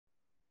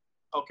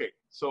Okay,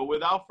 so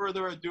without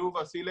further ado,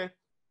 Vasile,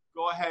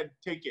 go ahead,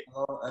 take it.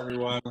 Hello,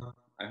 everyone.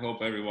 I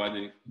hope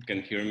everybody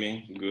can hear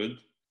me good.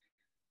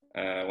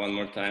 One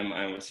more time,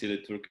 I'm Vasile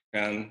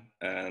Turcan,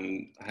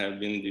 and I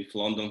have been with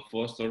London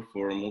Foster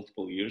for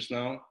multiple years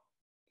now.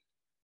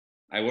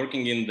 I'm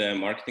working in the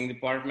marketing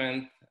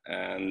department,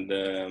 and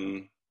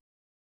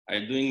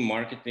I'm doing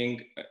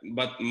marketing,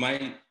 but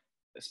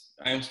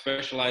I'm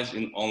specialized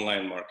in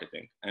online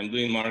marketing. I'm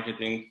doing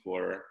marketing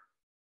for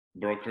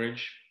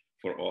brokerage,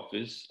 for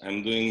office.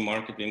 I'm doing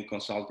marketing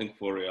consulting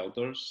for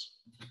realtors,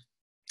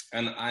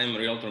 and I'm a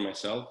realtor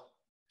myself.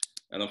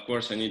 And of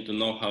course, I need to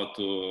know how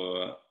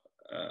to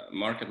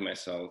market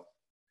myself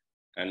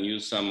and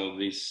use some of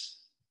these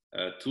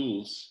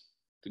tools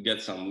to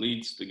get some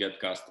leads, to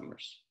get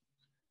customers.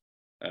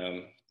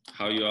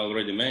 How you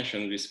already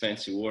mentioned this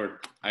fancy word,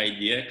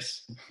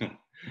 IDX.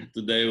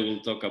 Today we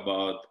will talk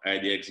about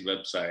IDX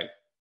website.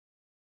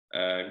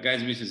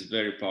 Guys, this is a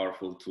very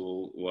powerful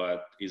tool,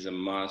 what is a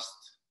must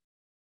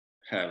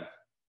have.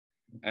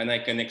 And I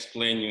can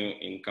explain you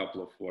in a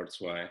couple of words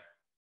why.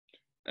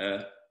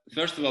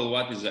 First of all,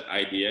 what is the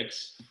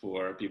IDX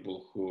for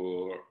people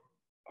who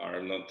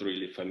are not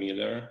really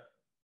familiar?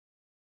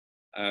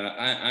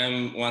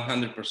 I'm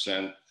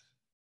 100%,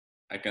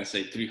 I can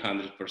say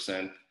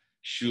 300%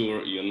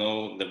 sure you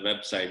know the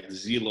website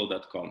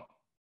Zillow.com.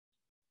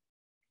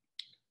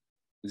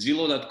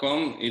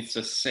 Zillow.com, it's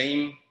the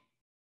same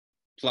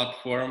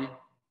platform,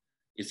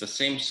 it's the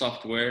same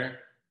software,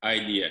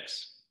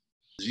 IDX.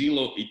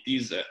 Zillow, it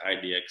is an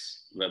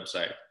IDX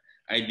website.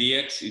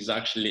 IDX is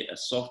actually a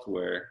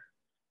software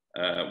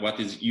what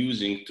is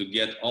using to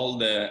get all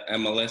the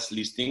MLS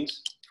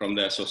listings from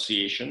the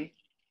association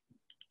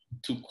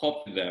to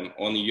copy them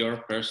on your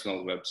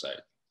personal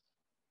website.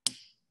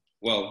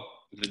 Well,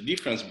 the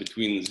difference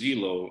between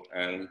Zillow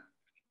and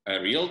a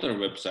realtor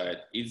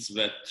website is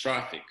the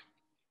traffic.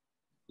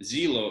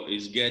 Zillow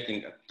is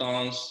getting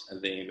tons,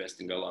 and they're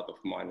investing a lot of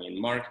money in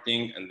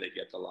marketing, and they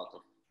get a lot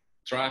of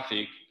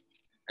traffic,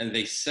 and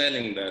they're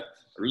selling that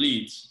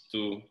leads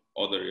to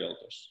other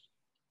realtors.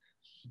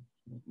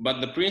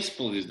 But the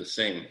principle is the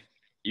same.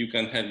 You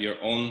can have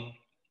your own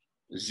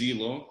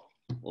Zillow,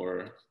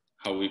 or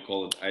how we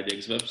call it,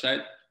 IDX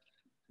website,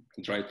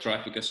 drive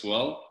traffic as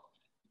well,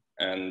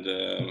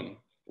 and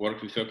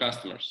work with your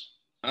customers.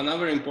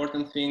 Another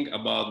important thing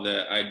about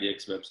the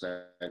IDX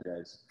website,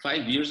 guys,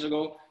 5 years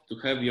ago, to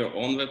have your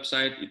own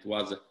website, it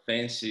was a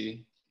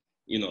fancy,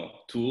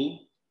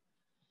 tool.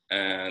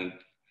 And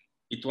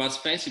it was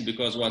fancy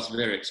because it was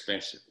very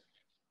expensive.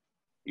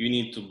 You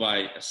need to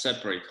buy a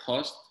separate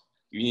host.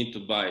 You need to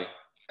buy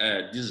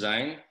a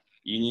design.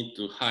 You need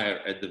to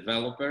hire a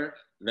developer.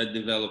 That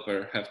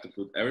developer have to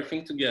put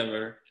everything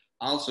together.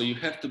 Also, you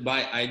have to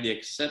buy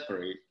IDX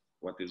separate,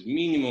 what is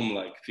minimum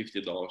like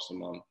 $50 a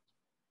month,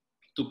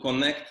 to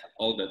connect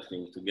all that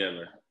thing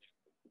together.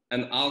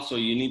 And also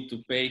you need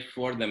to pay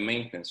for the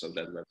maintenance of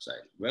that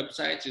website.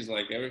 Websites is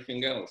like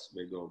everything else.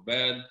 They go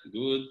bad,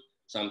 good.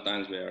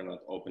 Sometimes they are not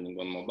opening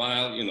on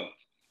mobile,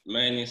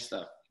 many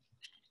stuff.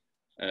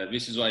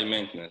 This is why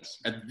maintenance.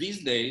 At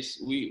these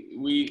days,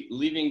 we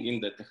living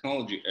in the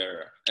technology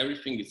era.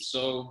 Everything is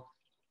so,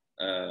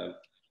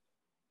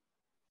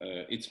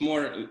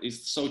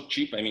 it's so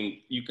cheap. I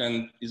mean,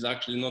 it's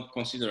actually not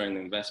considered an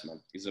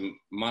investment. It's a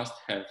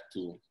must-have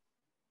tool.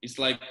 It's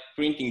like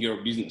printing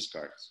your business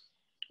cards.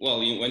 Well,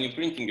 when you're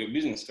printing your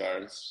business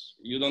cards,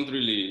 you don't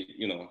really,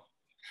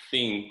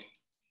 think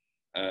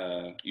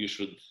you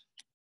should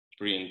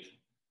print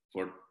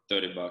for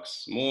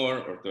 $30 more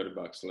or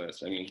 $30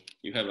 less. I mean,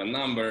 you have a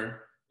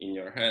number in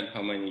your head,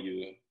 how many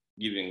you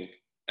giving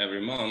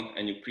every month,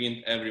 and you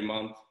print every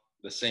month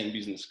the same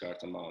business card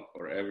amount,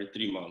 or every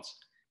 3 months.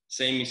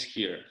 Same is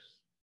here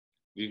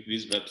with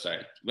this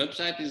website.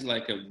 Website is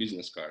like a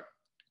business card.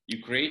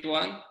 You create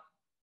one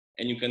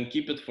and you can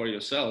keep it for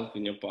yourself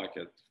in your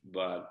pocket,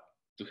 but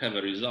to have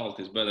a result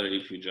is better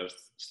if you just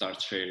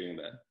start sharing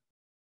that.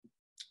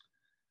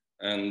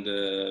 And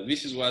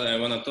this is what I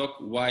want to talk,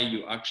 why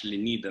you actually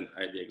need an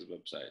IDX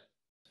website.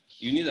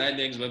 You need an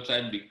IDX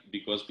website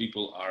because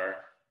people are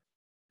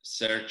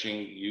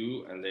searching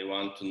you and they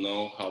want to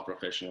know how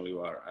professional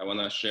you are. I want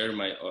to share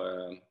my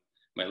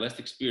last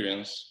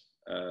experience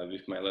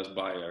with my last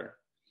buyer.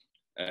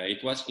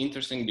 It was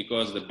interesting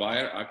because the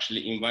buyer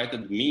actually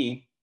invited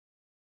me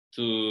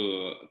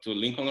to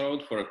Lincoln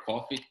Road for a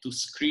coffee to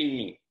screen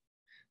me.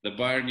 The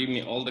buyer gave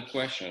me all the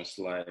questions,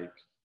 like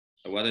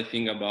what I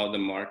think about the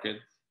market,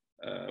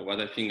 what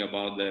I think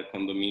about the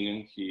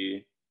condominium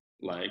he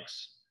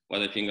likes,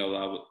 what I think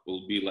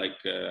will be like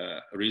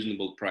a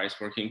reasonable price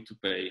for him to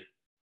pay,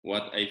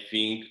 what I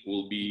think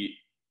will be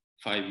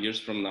 5 years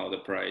from now, the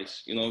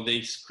price.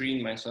 They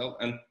screen myself.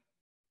 And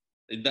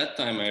at that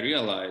time I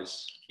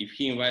realized if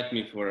he invite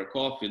me for a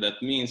coffee,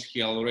 that means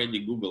he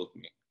already Googled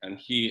me and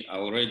he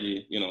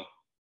already,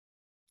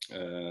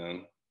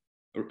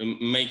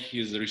 make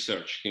his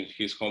research,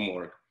 his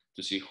homework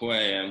to see who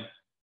I am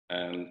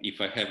and if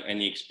I have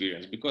any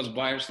experience. Because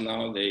buyers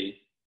now,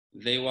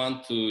 they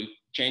want to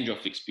change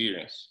of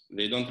experience.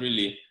 They don't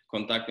really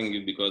contacting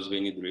you because they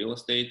need real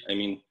estate. I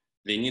mean,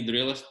 They need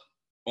real estate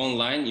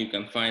online. You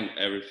can find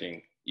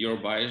everything. Your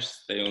buyers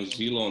stay on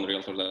Zillow, on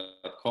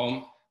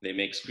Realtor.com. They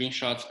make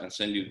screenshots and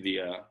send you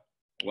via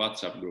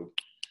WhatsApp group.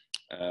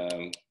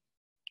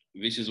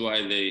 This is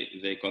why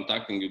they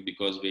contacting you,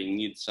 because they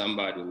need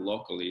somebody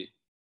locally.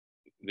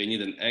 They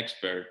need an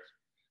expert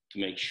to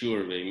make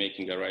sure they're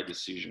making the right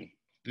decision.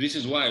 This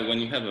is why when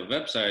you have a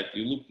website,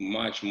 you look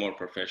much more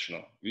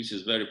professional. This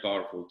is very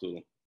powerful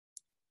tool.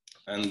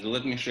 And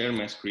let me share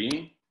my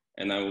screen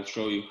and I will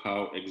show you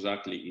how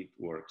exactly it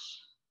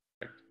works.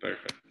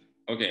 Perfect.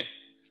 Okay.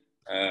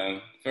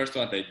 First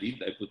what I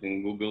did, I put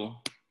in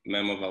Google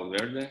Memo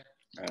Valverde,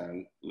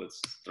 and let's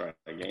try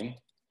again.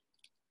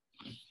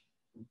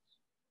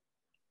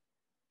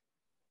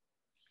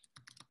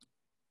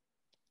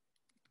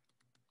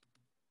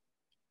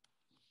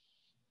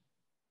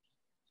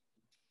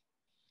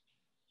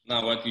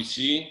 Now what you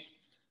see,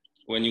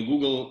 when you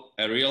Google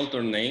a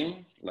realtor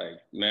name,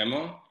 like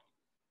Memo,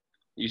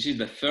 you see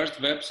the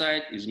first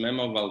website is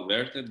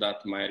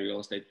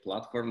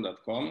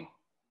memovalverde.myrealestateplatform.com.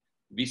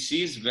 This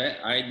is the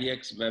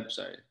IDX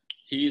website.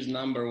 He is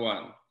number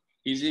one.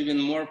 He's even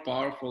more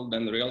powerful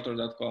than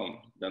Realtor.com,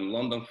 than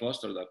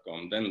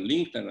LondonFoster.com, than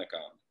LinkedIn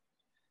account.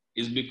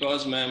 It's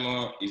because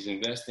Memo is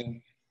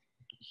investing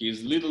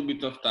his little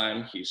bit of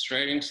time. He's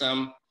sharing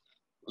some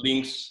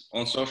links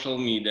on social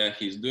media.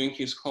 He's doing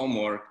his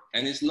homework,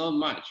 and it's not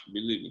much,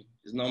 believe me,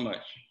 it's not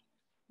much,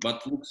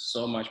 but looks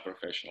so much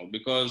professional,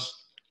 because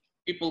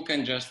people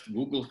can just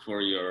Google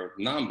for your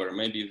number.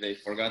 Maybe they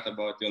forgot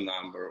about your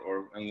number,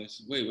 or and they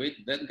say,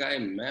 wait, that guy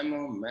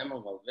Memo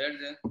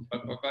Valverde.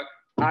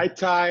 I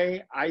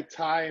tie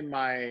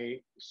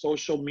my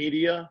social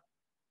media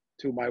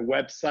to my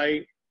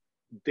website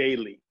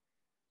daily.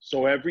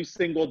 So every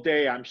single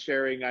day I'm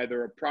sharing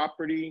either a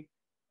property,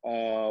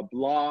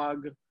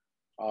 blog,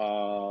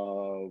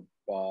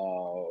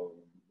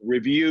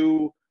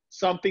 review,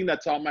 something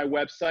that's on my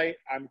website.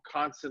 I'm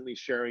constantly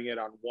sharing it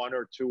on 1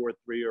 or 2 or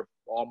 3 or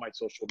all my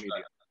social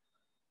media.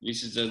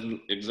 This is the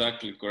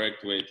exactly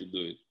correct way to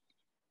do it.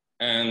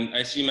 And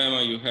I see,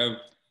 Memo, you have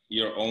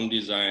your own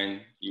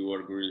design. You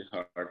work really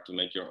hard to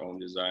make your own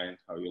design,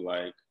 how you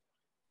like.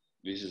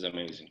 This is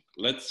amazing.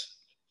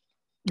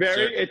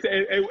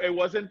 It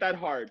wasn't that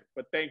hard,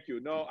 but thank you.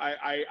 No,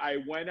 I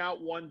went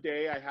out one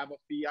day. I have a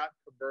Fiat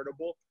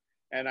convertible,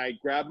 and I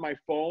grabbed my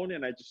phone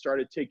and I just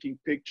started taking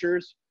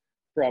pictures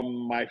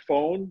from my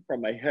phone,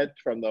 from my head,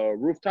 from the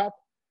rooftop,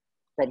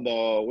 from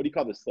the, what do you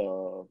call this?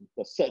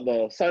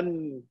 The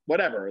sun,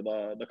 whatever,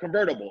 the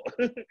convertible,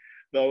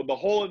 the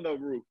hole in the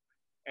roof.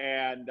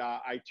 And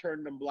I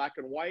turned them black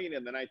and white,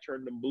 and then I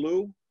turned them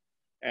blue.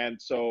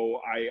 And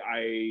so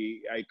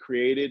I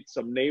created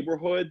some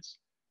neighborhoods,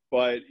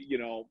 but you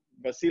know,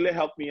 Vasile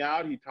helped me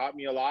out. He taught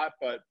me a lot,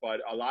 but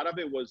a lot of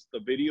it was the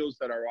videos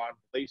that are on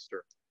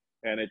Placester,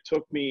 and it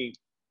took me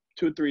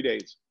 2-3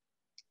 days.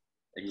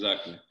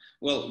 Exactly.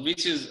 Well,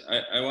 this is,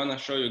 I want to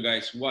show you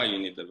guys why you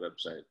need the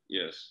website.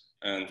 Yes.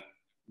 And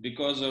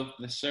because of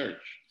the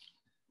search.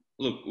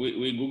 Look,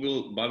 we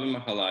Google Bobby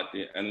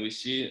Mahallati, and we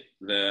see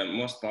the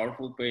most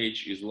powerful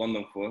page is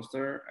London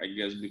Foster, I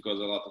guess because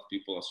a lot of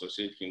people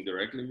associate him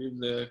directly with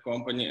the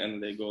company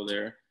and they go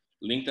there.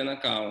 LinkedIn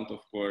account,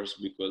 of course,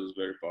 because it's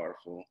very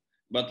powerful.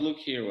 But look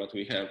here what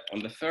we have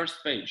on the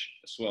first page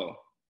as well.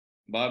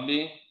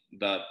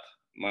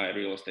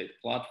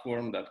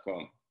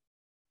 Bobby.myrealestateplatform.com.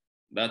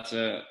 That's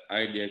a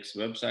IDX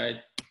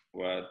website,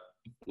 what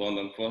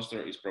London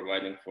Foster is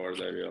providing for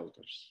the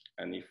realtors.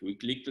 And if we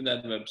click to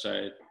that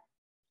website,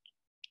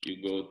 you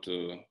go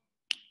to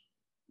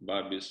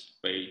Bobby's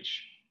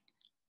page.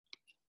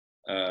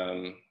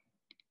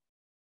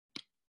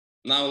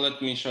 Now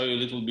let me show you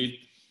a little bit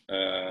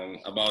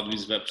about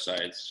these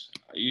websites.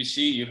 You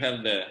see, you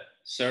have the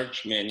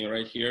search menu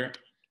right here.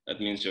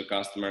 That means your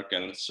customer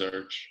can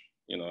search,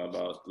 you know,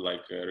 about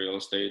like real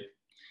estate.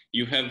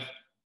 You have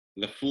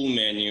the full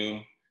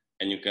menu,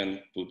 and you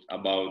can put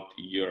about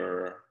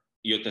your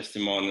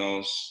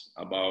testimonials,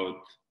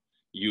 about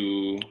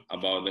you,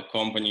 about the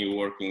company you're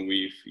working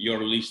with,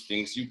 your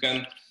listings. You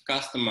can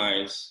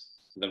customize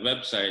the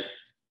website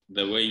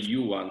the way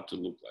you want to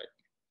look like.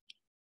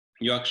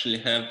 You actually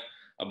have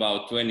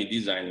about 20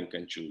 designs you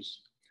can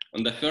choose.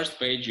 On the first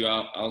page, you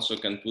also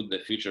can put the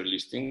future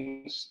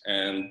listings,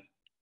 and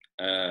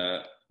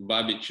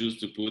Bobby choose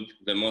to put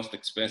the most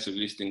expensive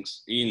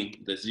listings in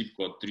the zip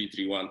code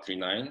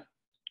 33139.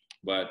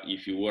 But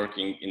if you're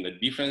working in a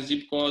different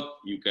zip code,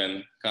 you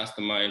can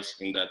customize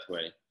in that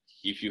way.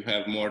 If you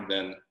have more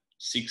than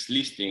 6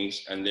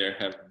 listings and they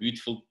have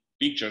beautiful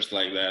pictures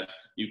like that,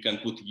 you can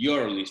put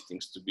your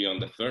listings to be on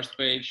the first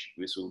page.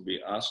 This will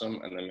be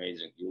awesome and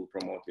amazing. You will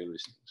promote your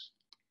listings.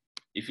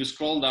 If you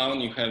scroll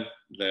down, you have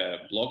the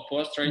blog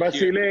post right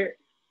here.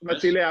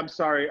 Vasile, I'm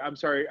sorry.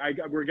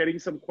 We're getting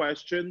some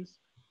questions.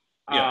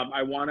 Yeah.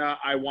 I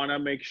wanna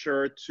make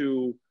sure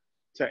to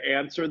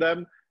answer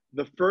them.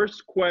 The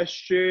first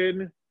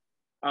question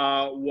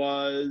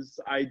was,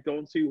 I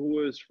don't see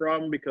who it was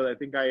from because I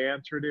think I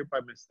answered it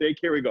by mistake.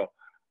 Here we go.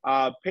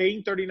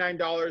 Paying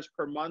 $39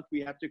 per month,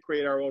 we have to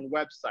create our own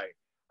website.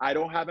 I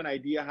don't have an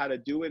idea how to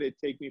do it. It'd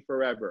take me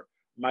forever.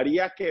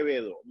 Maria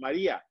Quevedo.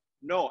 Maria,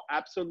 no,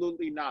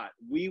 absolutely not.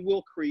 We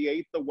will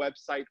create the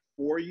website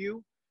for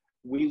you.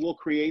 We will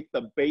create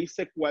the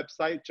basic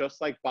website, just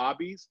like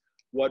Bobby's.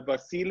 What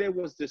Vasile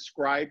was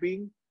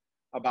describing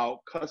about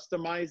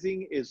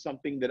customizing is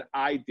something that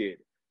I did.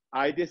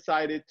 I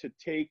decided to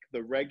take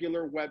the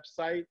regular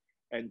website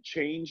and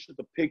change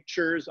the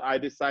pictures. I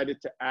decided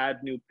to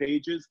add new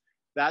pages.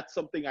 That's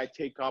something I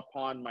take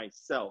upon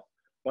myself.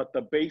 But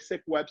the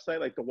basic website,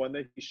 like the one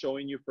that he's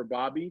showing you for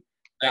Bobby,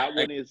 that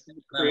one is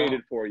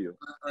created for you.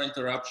 For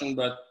interruption,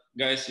 but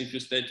guys, if you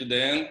stay to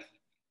the end,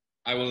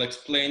 I will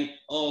explain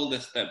all the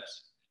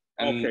steps.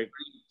 And okay.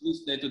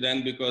 Please stay to the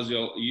end because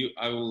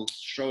I will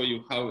show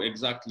you how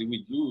exactly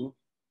we do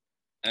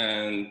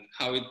and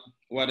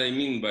what I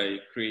mean by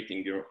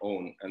creating your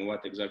own and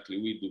what exactly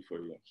we do for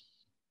you.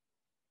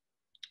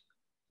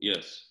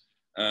 Yes.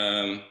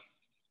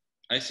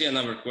 I see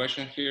another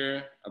question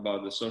here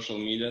about the social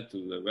media to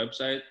the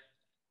website.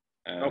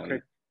 And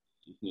okay.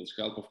 If it needs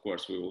help, of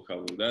course, we will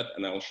help with that.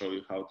 And I will show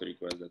you how to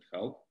request that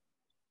help.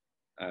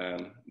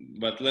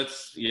 But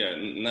let's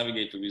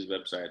navigate to this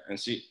website and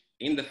see.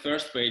 In the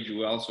first page,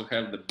 we also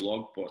have the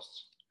blog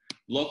posts.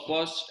 Blog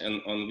posts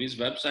and on these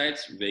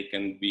websites, they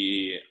can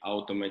be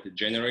automated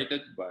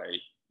generated by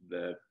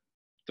the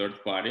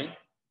third party.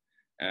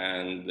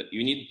 And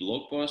you need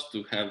blog posts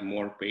to have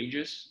more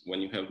pages.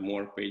 When you have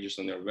more pages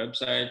on your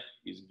website,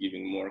 it's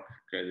giving more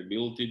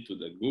credibility to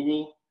the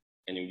Google,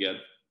 and you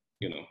get,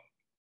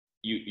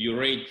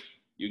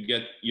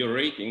 your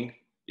rating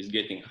is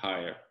getting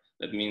higher.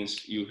 That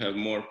means you have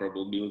more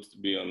probability to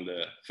be on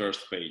the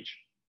first page.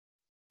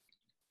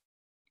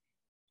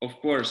 Of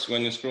course,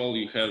 when you scroll,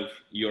 you have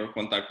your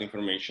contact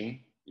information.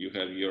 You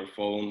have your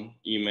phone,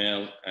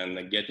 email, and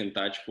a get in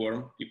touch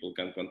form. People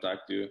can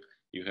contact you.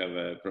 You have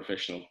a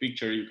professional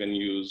picture you can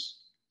use.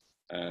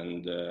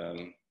 And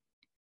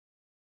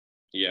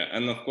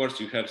and of course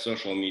you have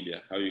social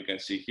media. How you can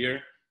see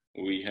here,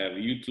 we have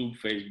YouTube,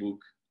 Facebook,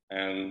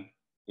 and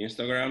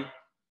Instagram.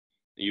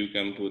 You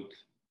can put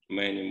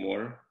many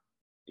more.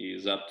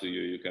 It's up to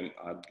you. You can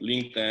add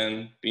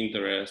LinkedIn,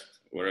 Pinterest,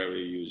 wherever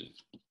you use it.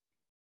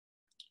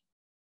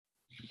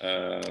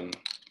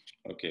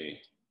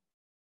 Okay.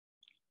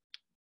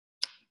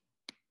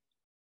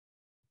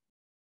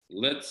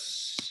 Let's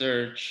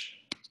search.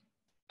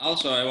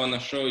 Also, I want to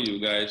show you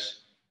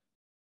guys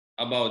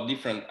about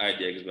different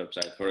IDX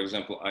websites. For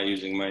example, I'm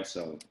using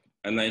myself.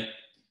 And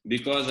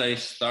because I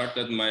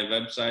started my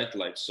website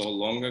like so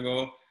long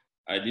ago,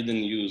 I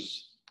didn't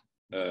use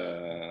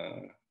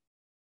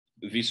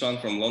this one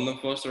from London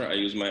Foster. I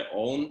use my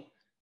own.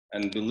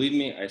 And believe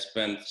me, I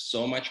spent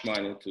so much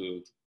money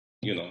to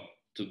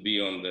be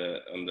on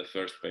the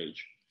first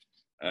page.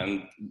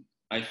 And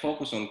I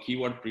focus on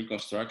keyword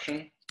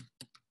pre-construction.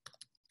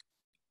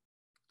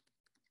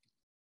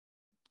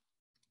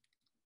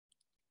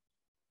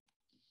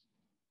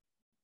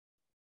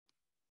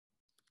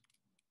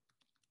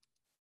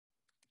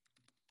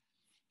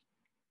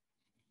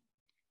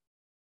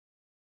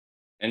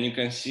 And you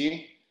can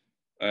see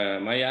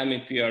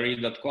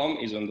miamipre.com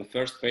is on the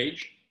first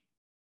page.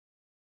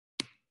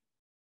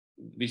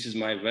 This is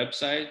my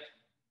website.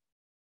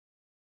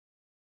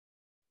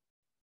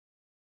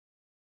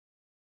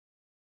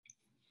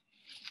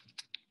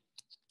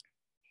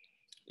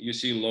 You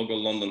see logo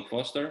London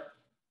Foster,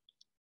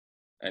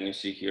 and you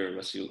see here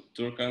Vasile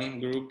Turcan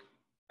group,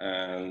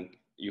 and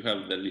you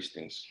have the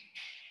listings.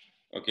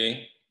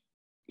 Okay.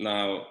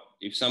 Now,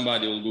 if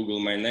somebody will Google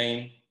my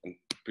name and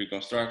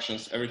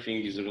pre-constructions,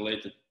 everything is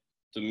related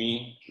to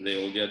me. They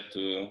will get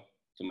to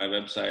my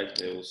website.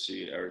 They will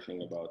see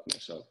everything about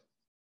myself.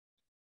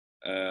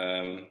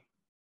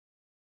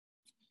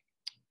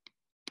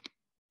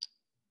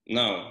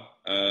 Now,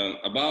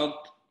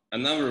 about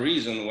another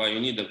reason why you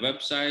need a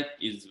website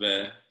is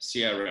the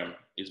CRM,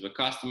 is the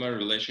customer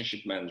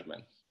relationship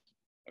management.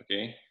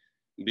 Okay,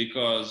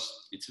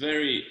 because it's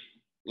very,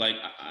 like,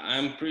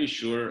 I'm pretty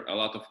sure a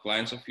lot of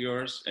clients of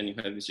yours, and you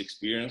have this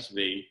experience,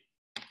 they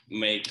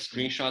make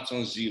screenshots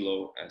on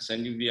Zillow and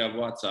send you via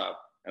WhatsApp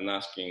and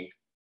asking,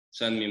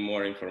 send me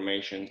more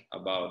information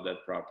about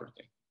that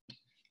property.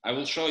 I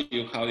will show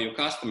you how your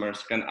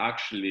customers can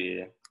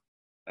actually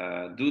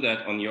do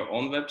that on your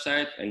own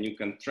website, and you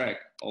can track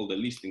all the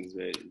listings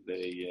they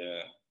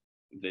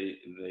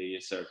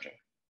searching.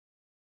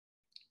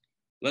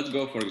 Let's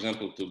go, for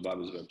example, to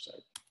Bobby's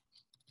website.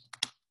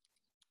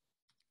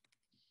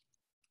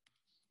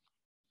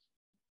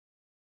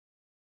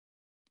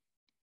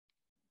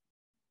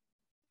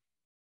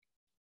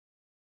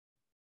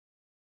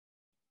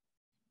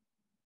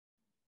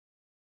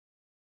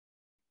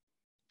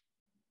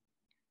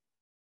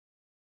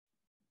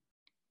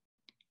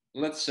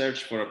 Let's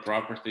search for a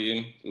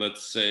property.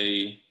 Let's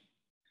say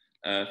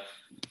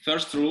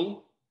first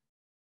rule,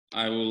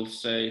 I will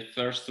say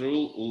first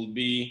rule will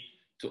be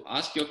to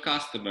ask your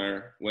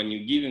customer when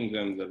you're giving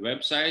them the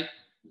website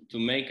to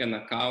make an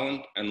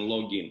account and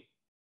log in.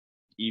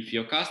 If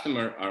your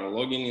customer are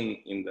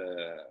logging in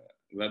the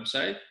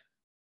website,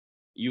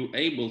 you're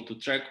able to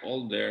track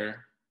all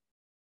their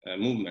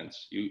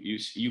movements.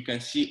 You can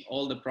see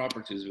all the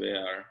properties we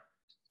are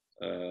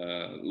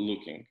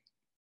looking.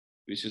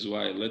 This is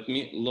why, let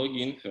me log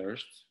in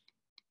first.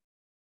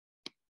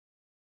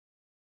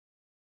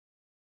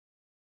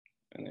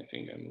 And I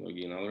think I'm logged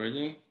in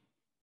already.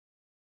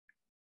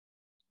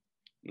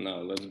 Now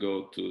let's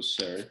go to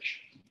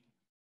search.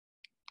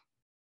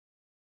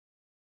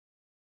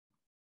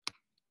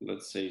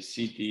 Let's say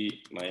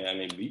city,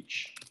 Miami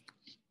Beach.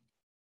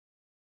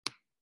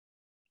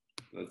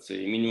 Let's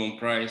say minimum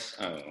price,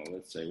 I don't know,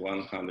 let's say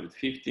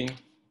 150.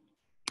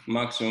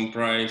 Maximum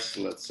price,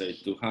 let's say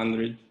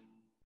 200.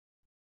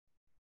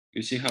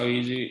 You see how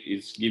easy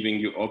it's giving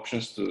you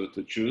options to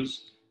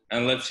choose.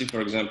 And let's see,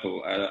 for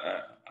example,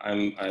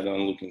 I'm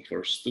looking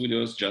for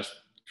studios just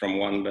from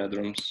 1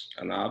 bedrooms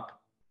and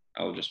up.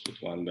 I'll just put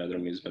 1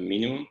 bedroom is the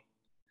minimum.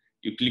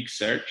 You click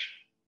search,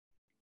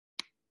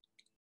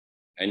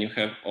 and you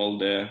have all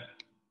the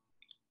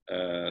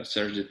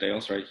search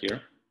details right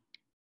here.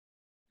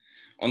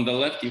 On the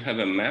left, you have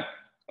a map.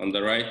 On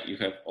the right, you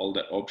have all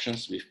the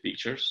options with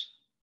pictures.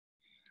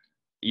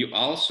 You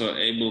also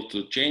able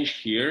to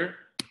change here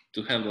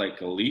to have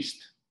like a list,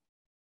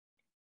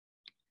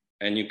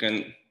 and you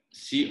can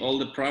see all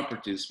the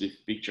properties with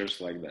pictures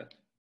like that.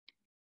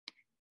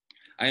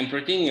 I'm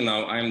pretending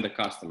now I'm the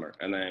customer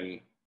and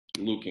I'm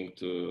looking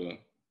to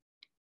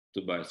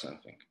buy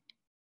something.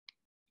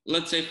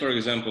 Let's say, for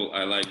example,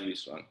 I like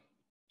this one.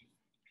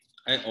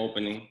 I'm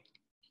opening.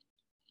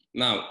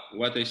 Now,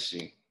 what I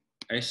see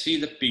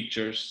the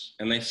pictures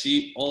and I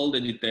see all the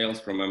details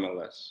from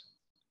MLS,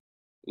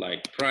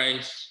 like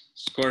price,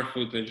 square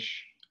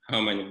footage,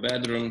 how many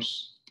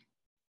bedrooms.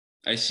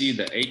 I see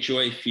the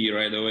HOA fee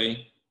right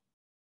away.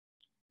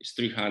 It's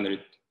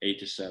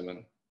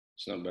 387.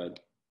 It's not bad.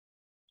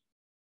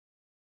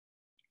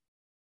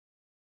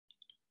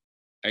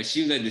 I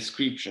see the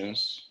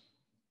descriptions.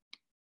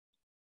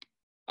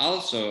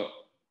 Also,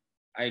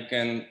 I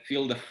can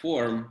fill the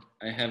form.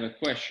 I have a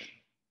question.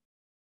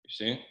 You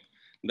see?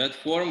 That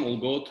form will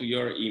go to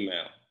your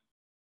email.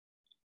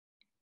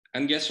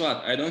 And guess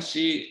what? I don't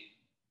see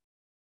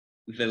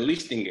the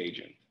listing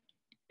agent.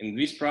 In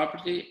this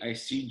property, I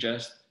see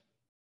just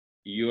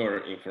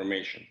your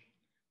information.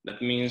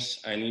 That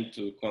means I need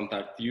to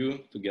contact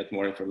you to get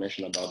more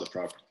information about the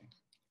property.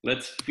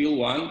 Let's fill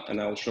one and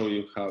I'll show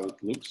you how it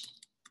looks.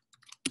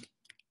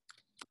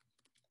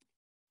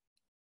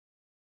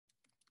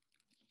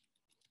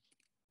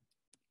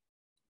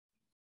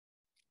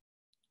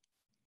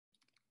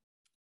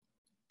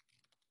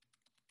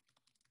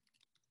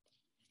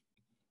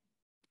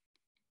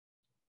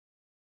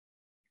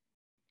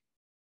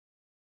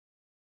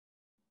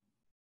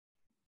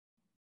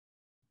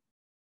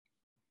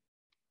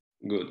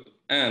 Good.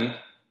 And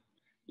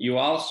you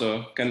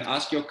also can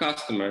ask your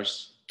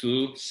customers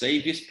to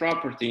save this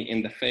property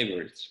in the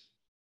favorites.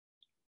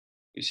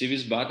 You see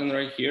this button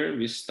right here,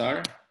 this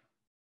star?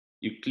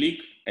 You click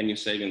and you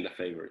save in the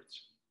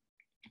favorites.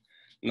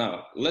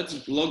 Now,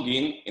 let's log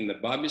in the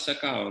Bobby's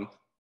account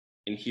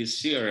in his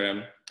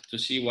CRM to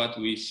see what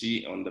we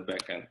see on the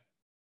back end.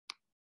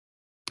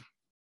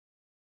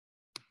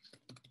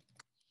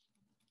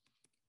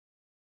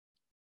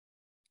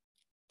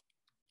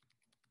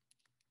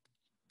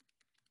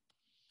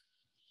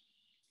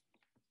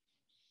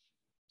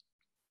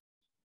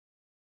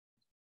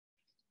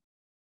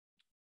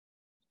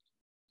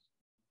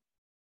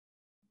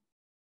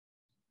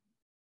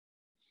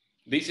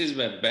 This is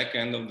the back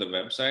end of the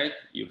website.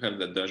 You have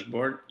the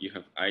dashboard, you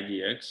have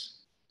IDX,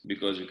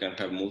 because you can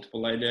have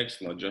multiple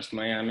IDX, not just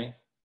Miami.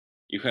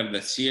 You have the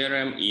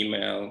CRM,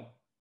 email,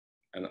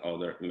 and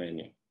other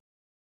menu.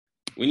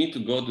 We need to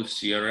go to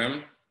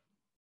CRM.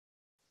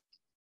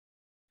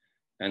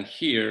 And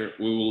here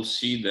we will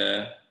see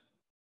a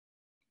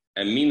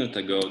minute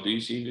ago, do you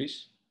see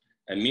this?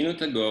 A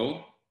minute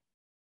ago,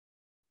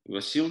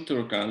 Vasile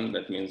Turcan,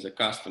 that means the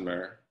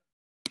customer,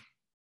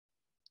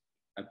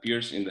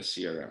 appears in the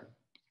CRM.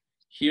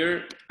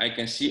 Here I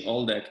can see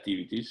all the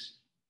activities,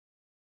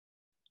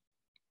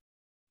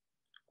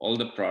 all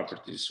the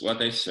properties,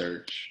 what I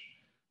search,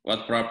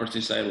 what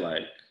properties I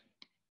like.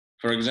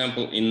 For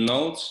example, in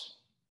notes,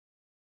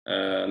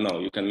 no,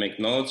 you can make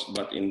notes,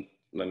 but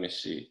let me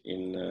see,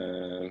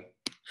 in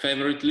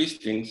favorite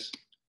listings,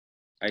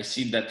 I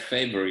see that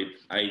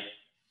favorite. I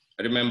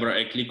remember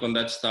I click on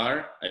that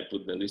star, I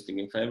put the listing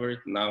in favorite.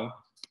 Now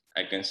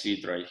I can see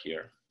it right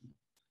here.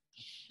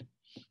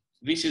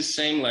 This is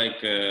same like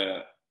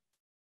the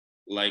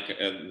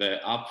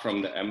app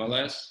from the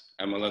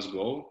MLS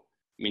Go,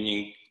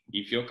 meaning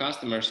if your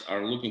customers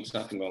are looking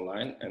something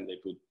online and they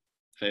put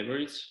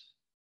favorites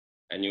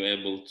and you're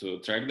able to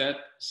track that,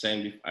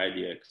 same with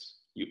IDX.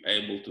 You're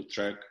able to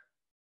track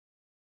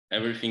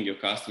everything your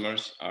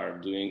customers are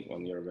doing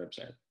on your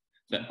website.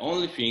 The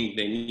only thing,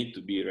 they need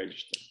to be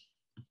registered.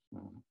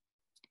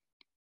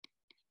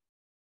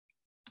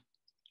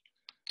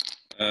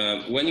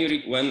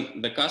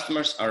 When the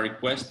customers are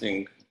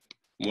requesting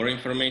more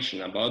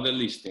information about the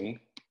listing,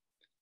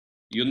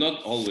 you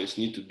not always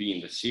need to be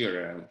in the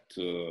CRM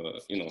to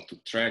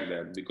track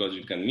that, because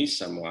you can miss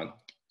someone.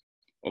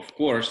 Of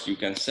course, you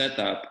can set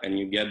up and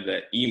you get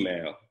the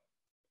email.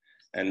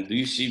 And do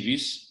you see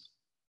this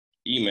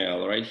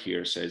email right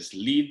here says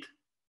lead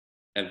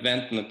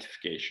event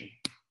notification.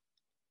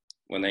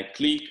 When I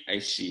click, I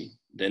see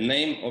the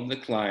name of the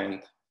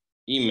client,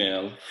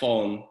 email,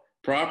 phone,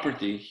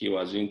 property he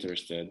was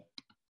interested,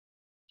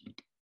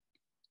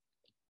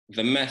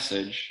 the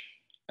message,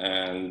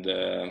 and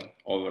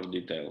other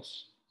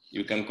details.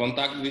 You can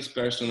contact this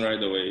person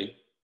right away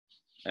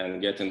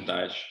and get in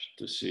touch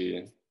to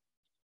see,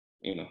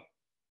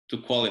 to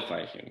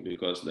qualify him,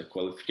 because the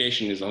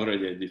qualification is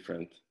already a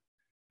different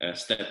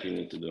step you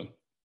need to do.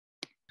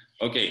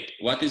 Okay,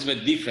 what is the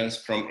difference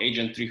from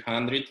Agent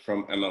 300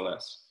 from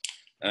MLS?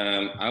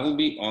 I will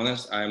be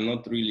honest, I'm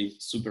not really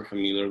super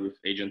familiar with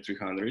Agent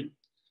 300,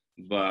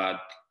 but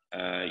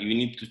you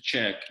need to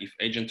check if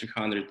Agent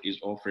 300 is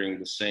offering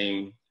the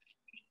same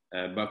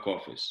back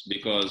office,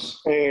 because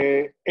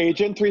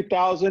Agent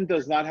 3000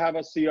 does not have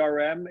a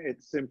CRM.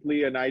 It's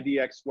simply an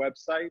IDX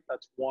website.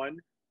 That's one.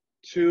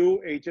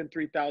 Two, Agent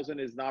 3000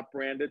 is not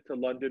branded to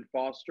London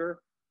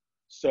Foster.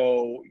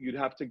 So you'd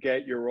have to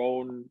get your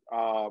own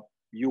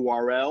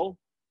URL,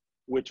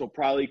 which will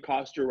probably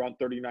cost you around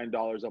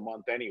 $39 a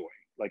month anyway.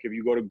 Like if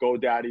you go to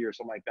GoDaddy or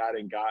something like that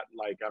and got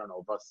like, I don't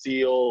know,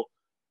 Vasile.re.com.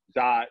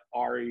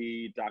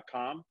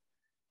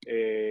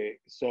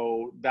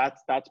 So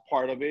that's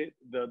part of it.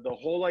 The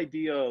whole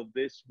idea of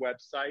this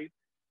website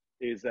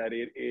is that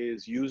it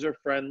is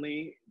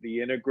user-friendly, the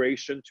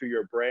integration to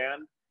your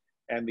brand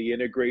and the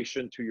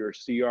integration to your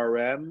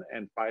CRM.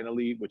 And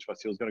finally, which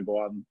Vasile is going to go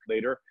on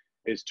later,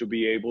 is to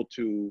be able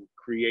to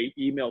create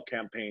email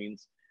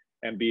campaigns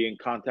and be in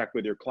contact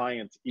with your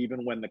clients,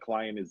 even when the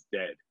client is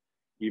dead,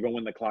 even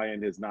when the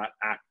client is not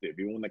active,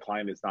 even when the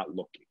client is not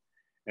looking,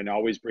 and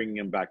always bringing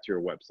them back to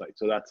your website.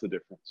 So that's the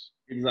difference.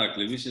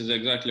 Exactly. This is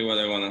exactly what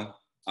I want to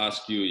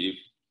ask you,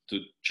 to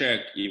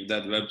check if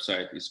that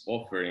website is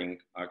offering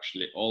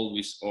actually all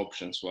these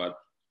options what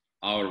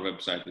our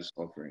website is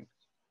offering.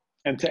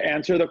 And to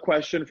answer the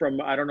question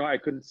from, I don't know, I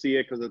couldn't see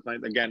it because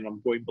again,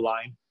 I'm going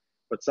blind,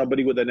 but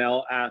somebody with an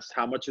L asked,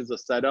 how much is the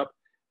setup?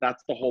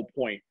 That's the whole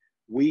point.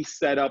 We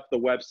set up the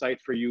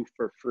website for you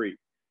for free.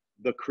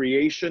 The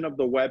creation of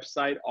the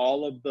website,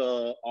 all of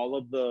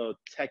the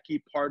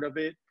techie part of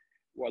it,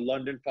 well,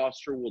 London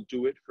Foster will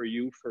do it for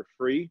you for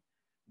free.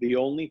 The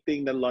only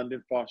thing that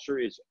London Foster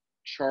is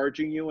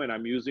charging you, and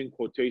I'm using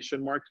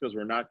quotation marks because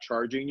we're not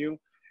charging you,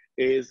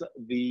 is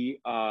the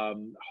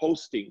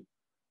hosting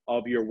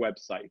of your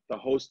website. The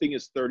hosting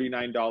is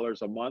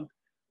 $39 a month.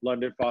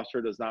 London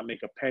Foster does not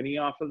make a penny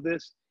off of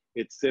this.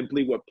 It's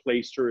simply what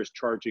Placester is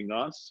charging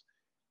us.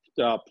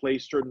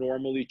 Placester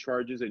normally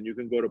charges, and you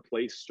can go to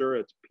Placester,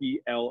 it's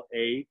Placester.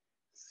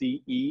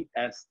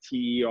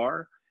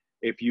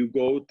 If you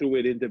go through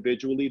it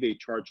individually, they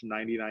charge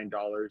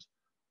 $99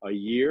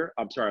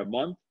 a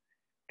month.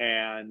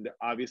 And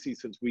obviously,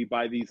 since we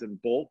buy these in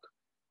bulk,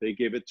 they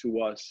give it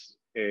to us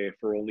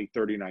for only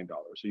 $39.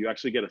 So you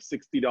actually get a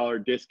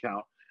 $60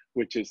 discount,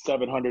 which is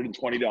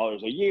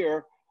 $720 a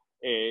year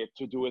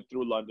to do it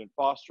through London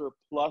Foster.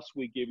 Plus,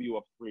 we give you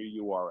a free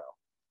URL.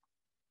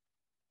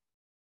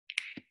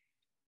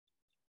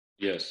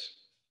 Yes,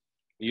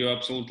 you're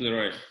absolutely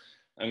right.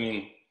 I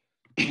mean,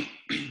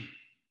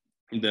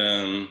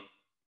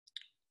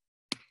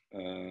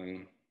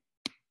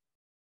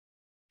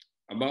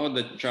 about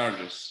the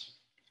charges,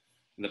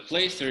 the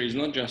Placester is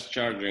not just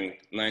charging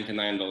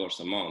 $99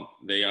 a month.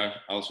 They are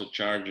also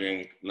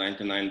charging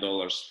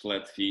 $99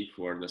 flat fee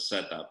for the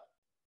setup.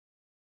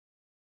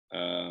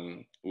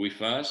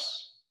 With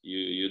us,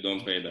 you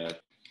don't pay that.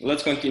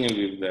 Let's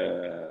continue with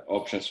the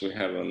options we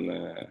have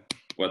on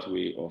what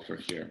we offer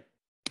here.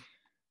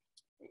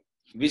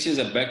 This is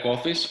a back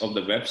office of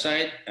the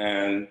website,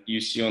 and you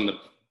see on the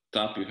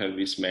top you have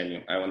this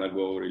menu. I want to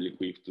go really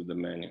quick to the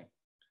menu.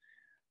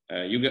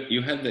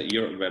 You have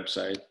your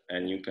website,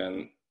 and you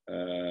can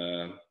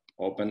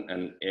open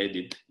and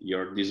edit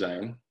your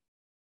design.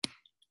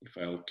 If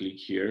I'll click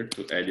here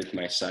to edit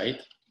my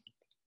site.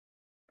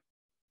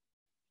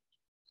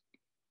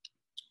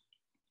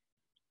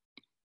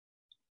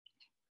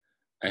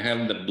 I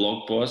have the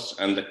blog posts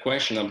and the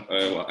question of,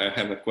 I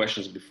have a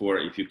questions before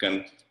if you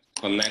can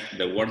connect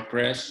the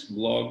WordPress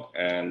blog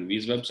and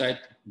this website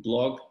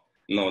blog.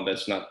 No,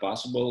 that's not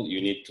possible.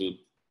 You need to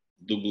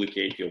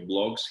duplicate your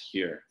blogs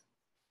here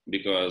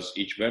because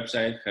each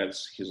website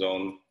has his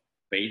own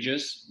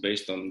pages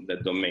based on the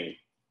domain.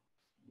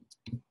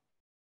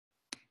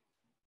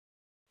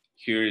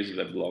 Here is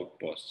the blog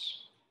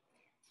posts.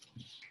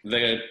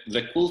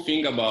 The cool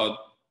thing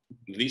about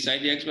this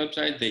IDX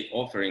website, they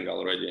offering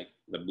already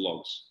the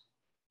blogs.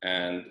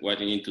 And what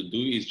you need to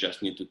do is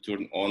just need to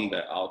turn on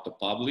the auto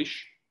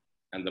publish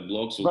and the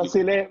blogs will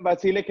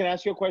Vasile, can I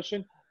ask you a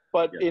question?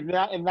 But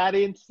yeah. in that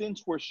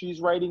instance where she's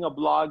writing a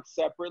blog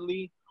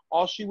separately,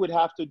 all she would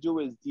have to do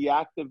is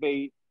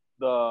deactivate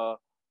the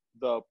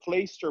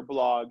Placester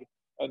blog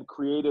and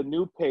create a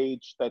new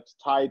page that's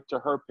tied to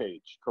her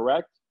page,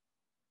 correct?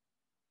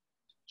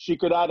 She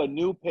could add a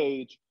new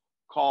page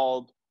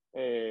called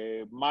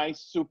My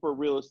Super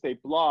Real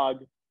Estate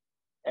Blog,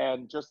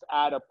 and just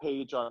add a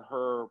page on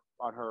her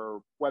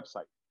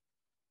website?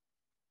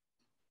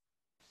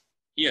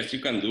 Yes, you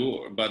can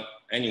do, but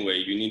anyway,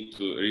 you need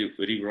to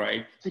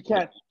rewrite. She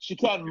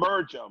can't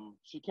merge them.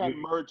 She can't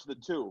merge the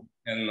two.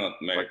 Cannot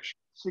merge.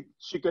 But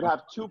she could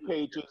have 2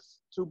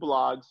 pages, 2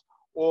 blogs,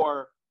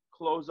 or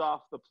close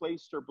off the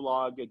placester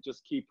blog and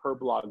just keep her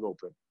blog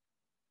open.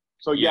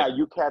 So yeah,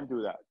 you can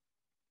do that.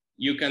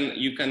 You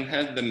can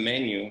have the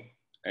menu,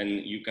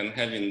 and you can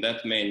have in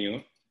that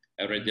menu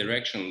a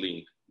redirection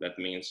link. That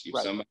means if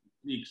somebody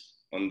clicks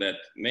on that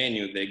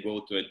menu, they go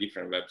to a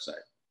different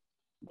website.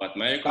 But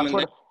my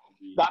recommendation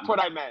that's what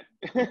I meant.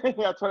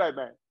 That's what I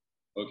meant.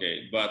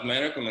 Okay, but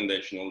my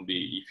recommendation will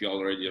be, if you're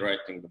already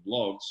writing the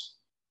blogs,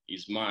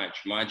 is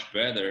much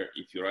better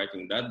if you're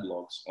writing that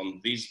blogs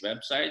on this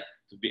website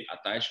to be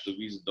attached to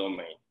this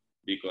domain,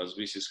 because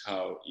this is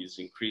how is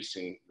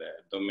increasing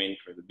the domain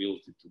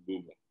credibility to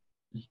Google.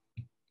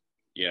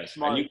 Yes,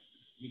 Smart. And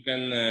you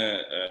can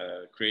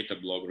create a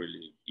blog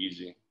really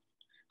easy.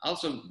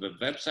 Also, the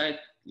website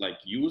like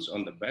use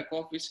on the back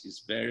office is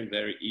very,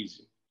 very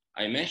easy.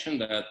 I mentioned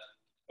that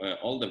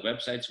all the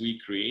websites we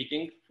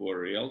creating for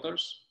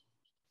realtors,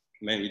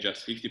 maybe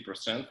just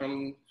 50%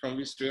 from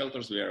these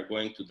realtors, we are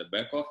going to the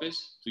back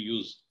office to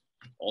use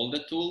all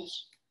the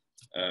tools.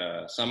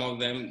 Some of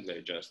them, they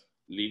just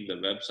leave the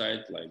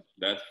website like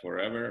that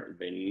forever.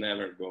 They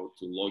never go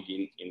to log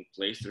in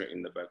Placester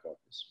in the back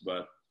office.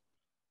 But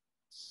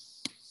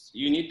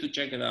you need to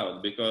check it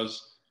out,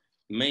 because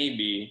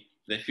maybe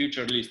the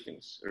future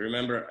listings.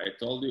 Remember, I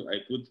told you I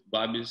put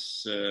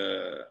Bobby's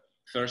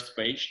first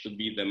page to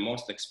be the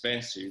most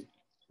expensive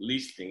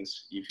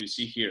listings. If you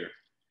see here,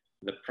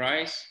 the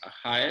price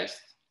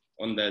highest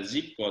on the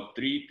zip code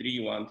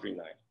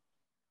 33139,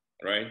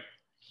 right?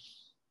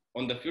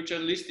 On the future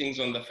listings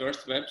on the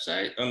first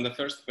website, on the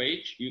first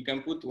page, you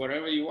can put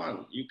whatever you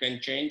want. You can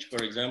change,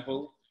 for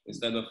example,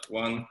 instead of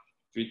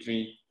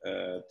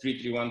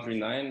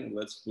 33139,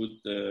 let's put,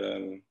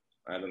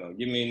 I don't know,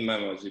 give me in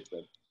my zip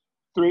code.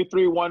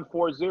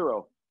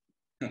 33140.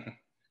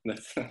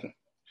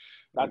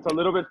 That's a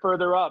little bit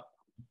further up.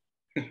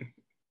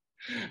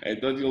 I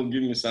thought you'll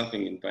give me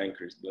something in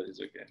Pinecrest, but it's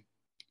okay.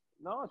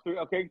 No,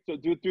 okay, so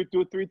do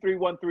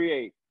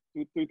 33138.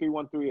 Do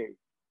 33138.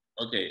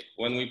 Okay,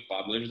 when we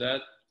publish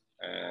that,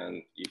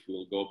 and if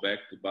we'll go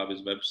back to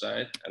Bobby's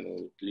website and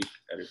we'll click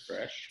a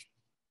refresh.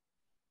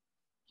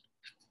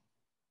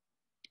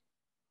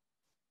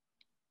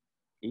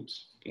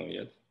 Oops, not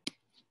yet.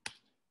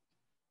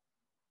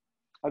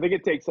 I think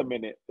it takes a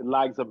minute. It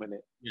lags a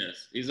minute.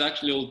 Yes, it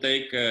actually will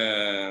take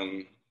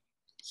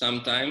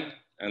some time,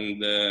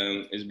 and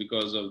it's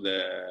because of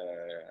the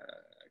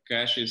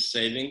cache is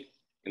saving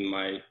in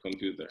my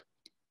computer.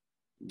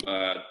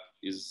 But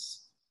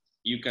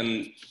you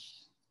can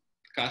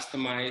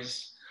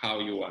customize how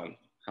you want.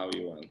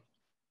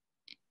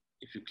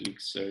 If you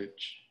click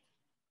search,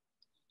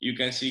 you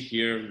can see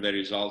here the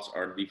results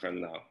are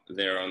different now.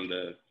 They're on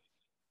the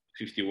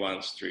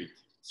 51st Street,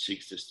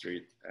 60th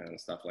Street, and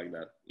stuff like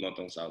that, not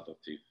on South of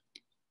 5th.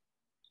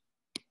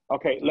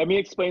 Okay, let me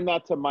explain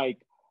that to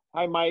Mike.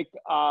 Hi, Mike.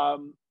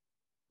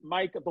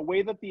 Mike, the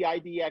way that the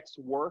IDX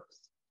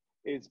works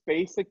is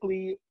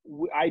basically,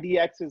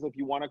 IDX is, if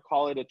you want to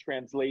call it, a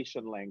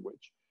translation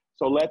language.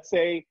 So let's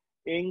say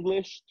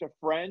English to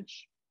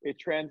French, it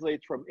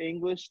translates from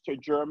English to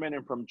German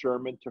and from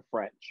German to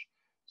French.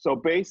 So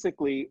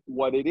basically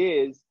what it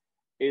is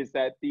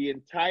that the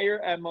entire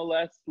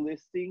MLS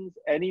listings,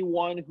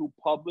 anyone who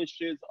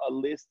publishes a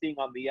listing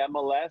on the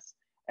MLS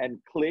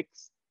and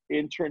clicks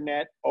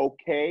internet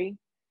okay,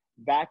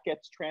 that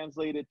gets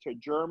translated to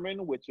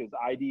German, which is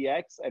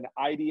IDX, and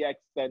IDX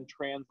then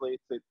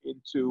translates it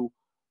into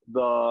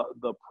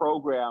the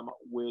program,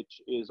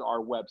 which is our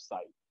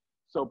website.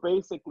 So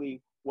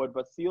basically what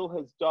Vasile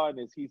has done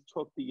is he's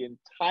took the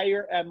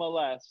entire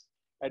MLS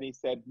and he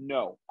said,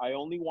 no, I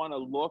only want to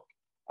look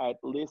at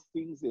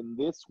listings in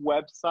this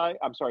website,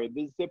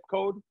 this zip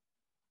code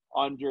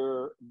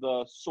under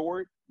the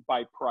sort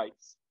by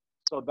price.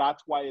 So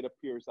that's why it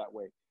appears that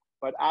way.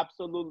 But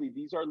absolutely,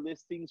 these are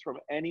listings from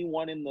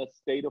anyone in the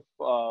state of,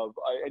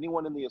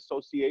 anyone in the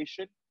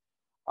association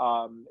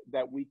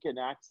that we can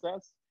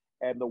access.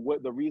 And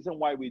the reason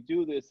why we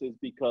do this is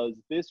because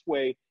this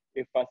way,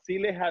 if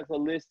Vasile has a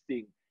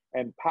listing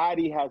and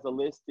Patty has a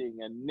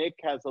listing and Nick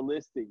has a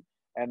listing,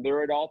 and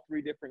they're at all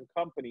 3 different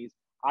companies,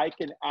 I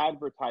can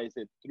advertise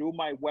it through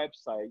my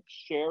website,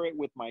 share it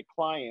with my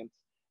clients,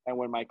 and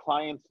when my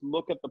clients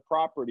look at the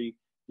property,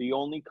 the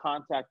only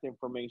contact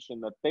information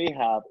that they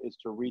have is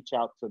to reach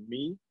out to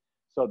me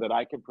so that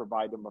I can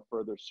provide them a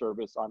further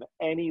service on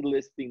any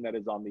listing that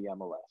is on the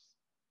MLS.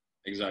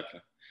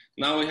 Exactly.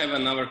 Now we have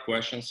another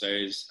question,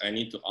 says, I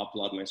need to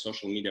upload my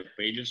social media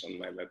pages on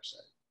my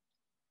website.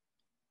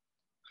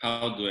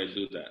 How do I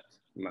do that,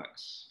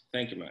 Max?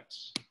 Thank you,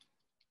 Max.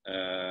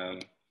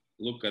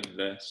 Look at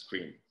the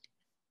screen.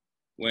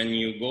 When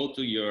you go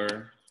to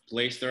your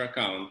Placester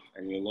account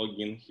and you log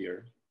in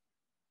here,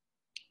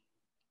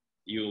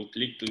 you'll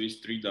click to these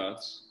 3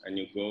 dots and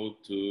you go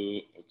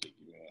to, okay,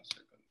 give me 1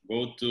 second.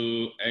 Go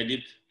to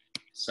edit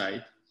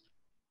site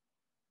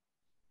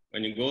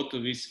When you go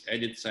to this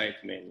edit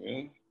site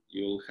menu,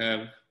 you'll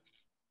have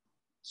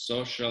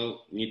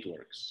social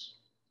networks.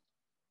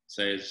 It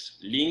says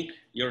link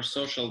your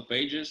social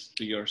pages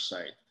to your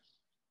site.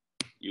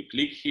 You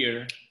click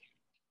here,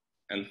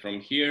 and from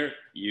here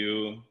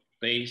you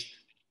paste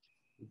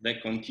the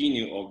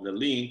continue of the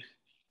link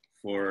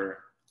for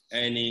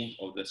any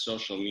of the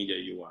social media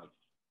you want.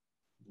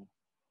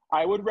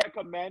 I would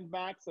recommend,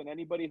 Max, and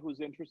anybody who's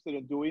interested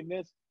in doing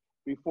this,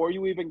 before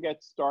you even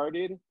get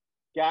started,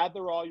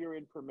 gather all your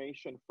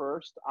information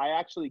first. I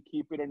actually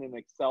keep it in an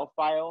Excel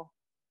file.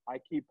 I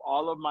keep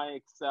all of my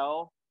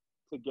Excel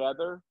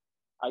together.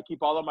 I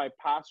keep all of my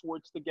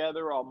passwords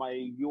together, all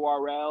my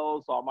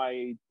URLs, all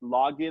my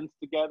logins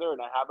together,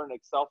 and I have an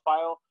Excel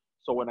file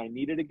so when I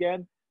need it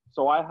again.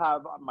 So I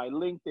have my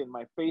LinkedIn,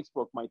 my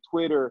Facebook, my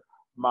Twitter,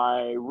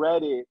 my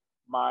Reddit,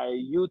 my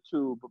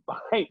YouTube,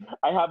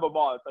 I have them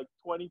all. It's like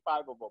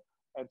 25 of them.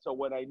 And so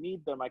when I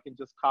need them, I can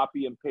just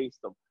copy and paste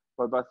them.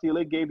 But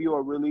Vasile gave you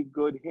a really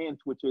good hint,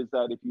 which is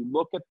that if you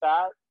look at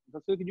that,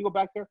 Vasile, can you go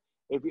back there?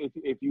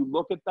 If you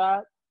look at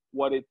that,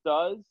 what it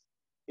does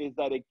is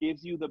that it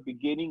gives you the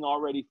beginning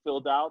already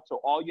filled out.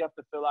 So all you have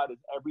to fill out is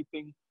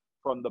everything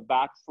from the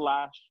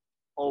backslash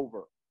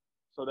over.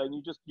 So then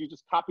you just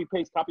copy,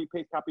 paste, copy,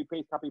 paste, copy,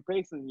 paste, copy,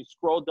 paste, and you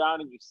scroll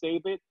down and you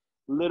save it.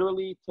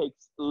 Literally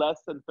takes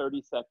less than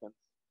 30 seconds.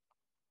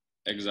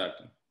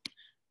 Exactly.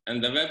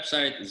 And the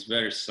website is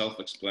very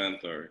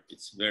self-explanatory.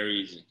 It's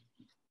very easy.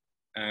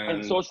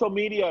 And social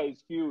media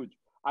is huge.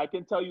 I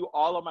can tell you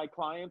all of my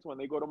clients, when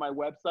they go to my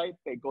website,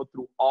 they go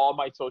through all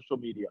my social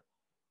media.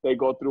 They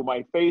go through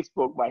my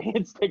Facebook, my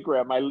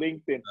Instagram, my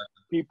LinkedIn.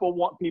 People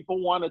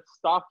want to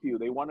stalk you.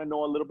 They want to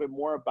know a little bit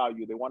more about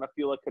you. They want to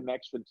feel a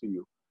connection to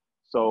you.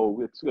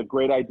 So it's a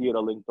great idea to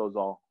link those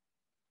all.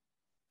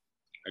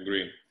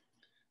 Agree.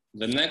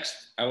 The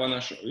next, I want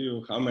to show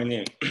you how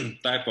many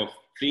type of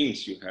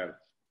themes you have.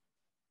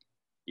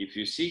 If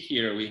you see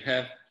here, we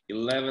have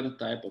 11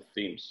 type of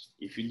themes.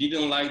 If you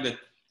didn't like the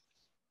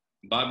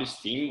Bobby's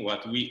theme,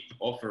 what we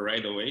offer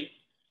right away,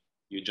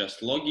 you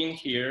just log in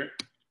here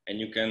and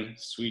you can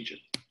switch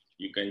it.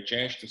 You can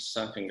change to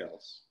something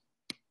else.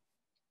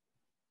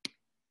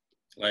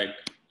 Like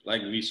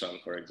this one,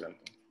 for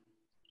example,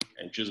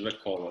 and choose the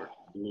color,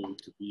 blue,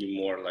 to be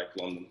more like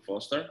London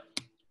Foster.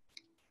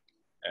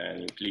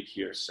 And you click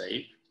here,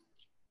 save.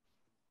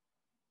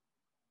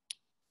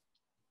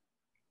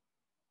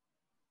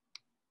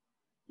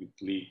 You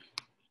click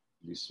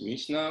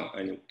dismiss now,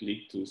 and you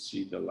click to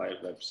see the live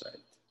website.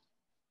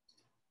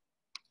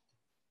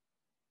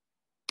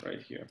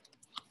 Right here.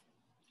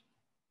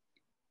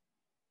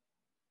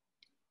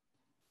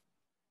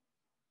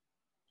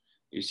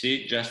 You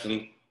see, just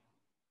a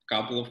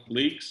couple of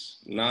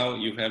clicks, now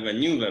you have a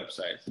new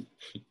website.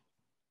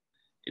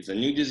 It's a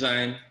new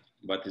design,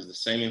 but it's the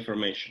same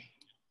information.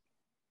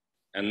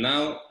 And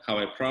now, how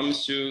I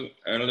promised you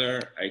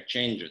earlier, I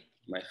changed it.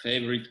 My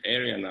favorite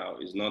area now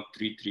is not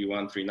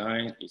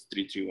 33139, it's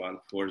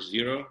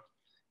 33140.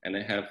 And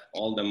I have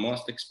all the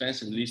most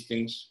expensive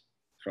listings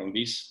from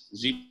this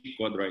zip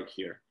code right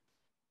here.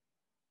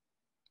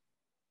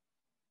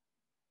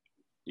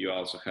 You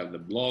also have the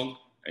blog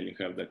and you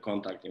have the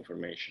contact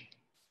information.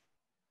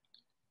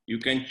 You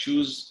can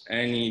choose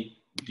any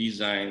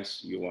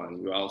designs you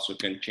want. You also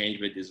can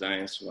change the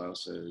designs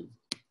once a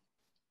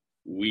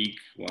week,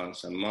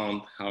 once a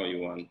month, how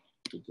you want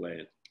to play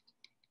it.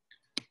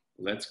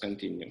 Let's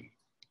continue.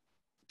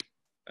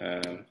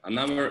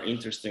 Another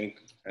interesting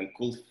and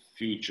cool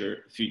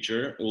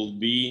feature will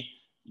be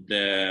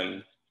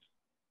the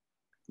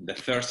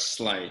first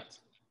slide.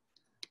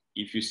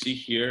 If you see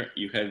here,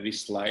 you have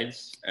these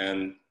slides,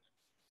 and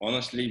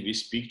honestly,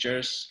 these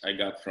pictures I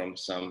got from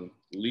some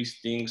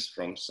listings,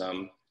 from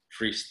some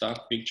free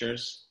stock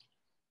pictures,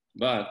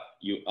 but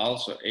you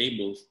also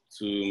able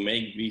to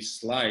make these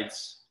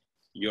slides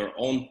your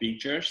own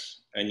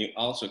pictures, and you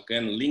also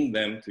can link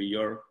them to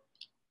your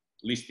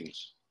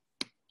listings.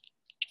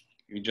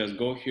 You just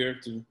go here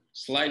to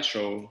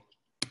slideshow,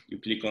 you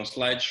click on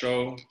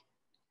slideshow,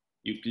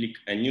 you click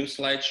a new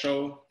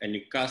slideshow, and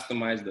you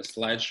customize the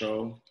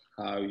slideshow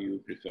how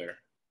you prefer.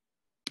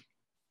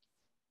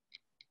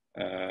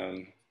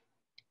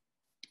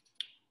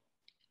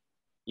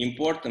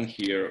 Important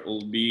here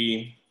will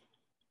be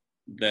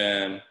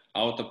the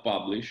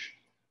auto-publish.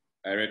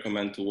 I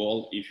recommend to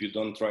all, if you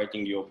don't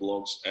writing your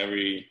blogs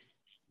every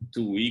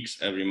 2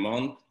 weeks, every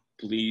month,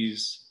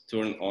 please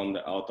turn on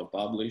the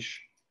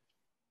auto-publish,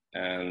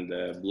 and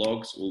the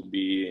blogs will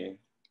be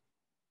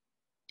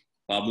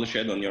published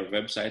on your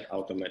website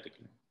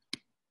automatically.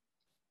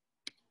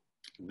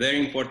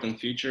 Very important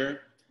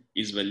feature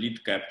is the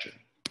lead capture.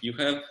 You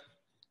have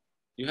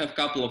a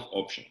couple of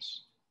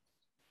options.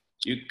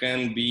 You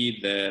can be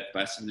the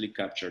passively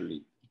captured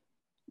lead.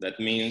 That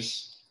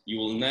means you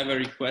will never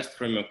request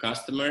from your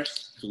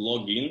customers to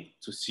log in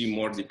to see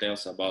more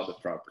details about the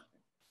property.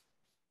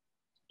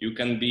 You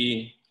can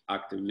be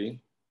actively.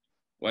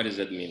 What does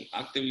that mean?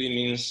 Actively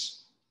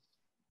means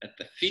at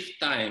the 5th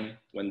time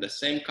when the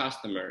same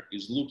customer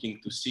is looking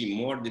to see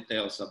more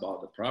details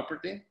about the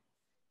property,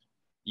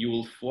 you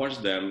will force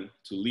them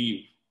to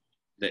leave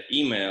the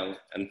email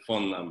and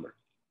phone number.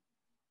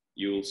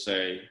 You will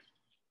say,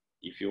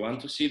 if you want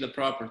to see the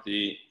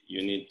property,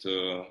 you need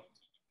to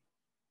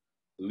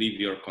leave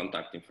your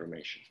contact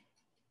information.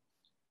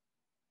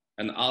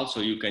 And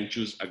also you can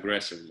choose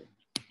aggressively.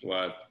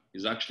 What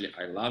is actually,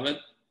 I love it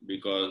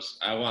because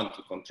I want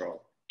to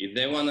control. If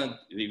they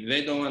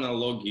don't want to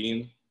log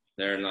in,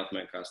 they're not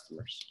my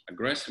customers.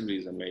 Aggressively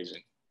is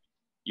amazing.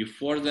 You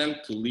force them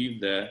to leave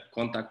the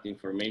contact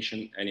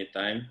information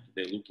anytime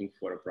they're looking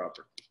for a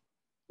property.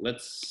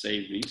 Let's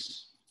save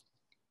this.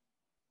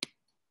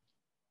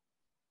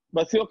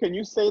 Vasile, can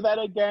you say that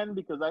again?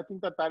 Because I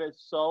think that that is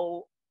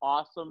so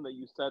awesome that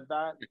you said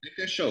that. I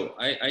can show.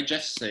 I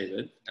just saved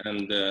it,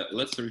 and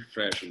let's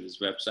refresh this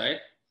website.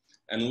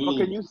 And we'll.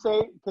 Can you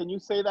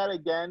say that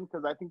again?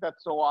 Because I think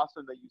that's so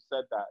awesome that you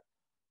said that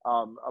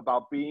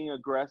about being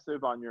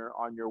aggressive on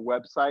your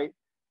website,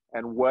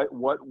 and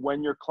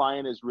when your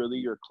client is really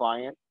your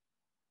client.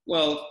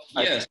 Well,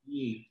 yes.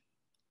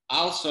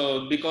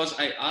 Also, because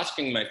I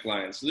asking my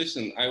clients,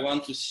 listen, I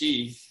want to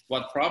see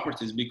what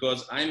properties,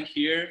 because I'm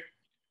here.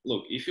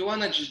 Look, if you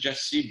want to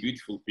just see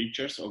beautiful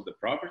pictures of the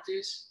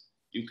properties,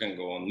 you can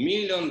go on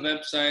million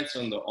websites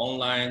on the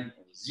online,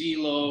 on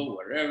Zillow,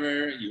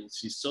 wherever. You'll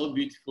see so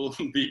beautiful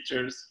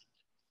pictures.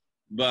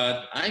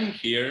 But I'm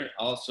here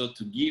also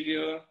to give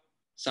you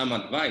some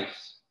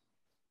advice.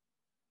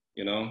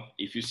 You know,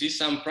 if you see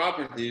some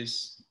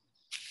properties,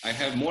 I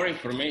have more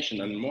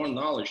information and more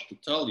knowledge to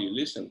tell you,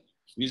 listen,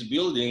 this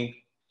building,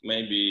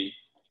 maybe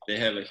they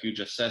have a huge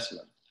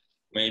assessment.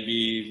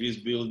 Maybe this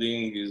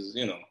building is,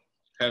 you know,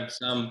 have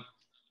some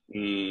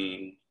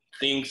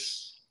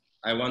things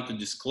I want to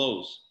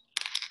disclose.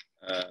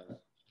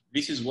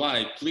 This is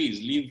why, please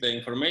leave the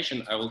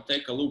information. I will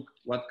take a look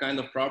what kind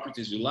of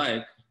properties you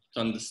like to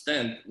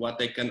understand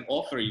what I can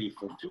offer you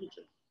for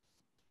future.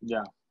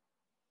 Yeah.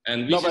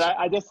 And no, but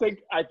I just think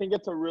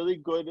it's a really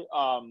good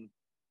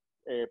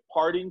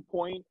parting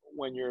point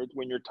when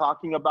you're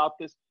talking about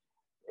this.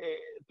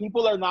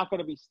 People are not going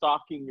to be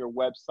stalking your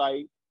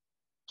website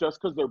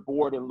just because they're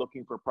bored and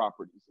looking for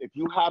properties. If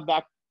you have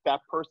that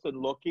person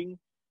looking,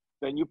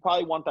 then you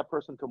probably want that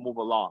person to move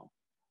along.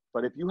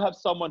 But if you have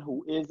someone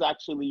who is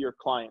actually your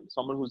client,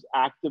 someone who's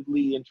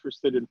actively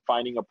interested in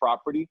finding a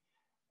property,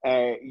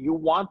 you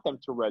want them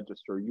to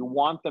register. You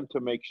want them to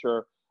make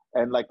sure.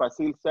 And like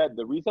Vasile said,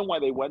 the reason why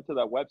they went to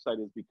that website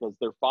is because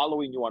they're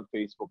following you on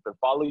Facebook, they're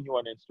following you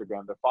on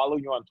Instagram, they're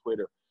following you on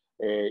Twitter.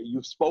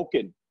 You've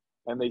spoken,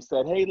 and they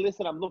said, hey,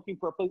 listen, I'm looking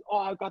for a place. Oh,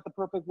 I've got the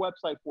perfect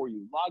website for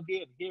you. Log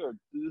in here.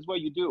 This is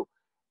what you do.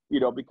 You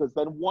know, because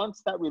then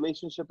once that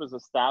relationship is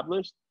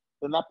established,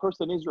 then that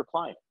person is your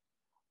client.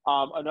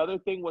 Another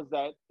thing was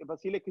that,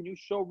 Vasile, can you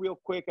show real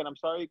quick, and I'm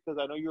sorry because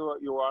I know you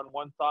were on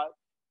one thought,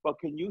 but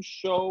can you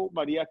show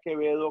Maria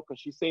Quevedo, because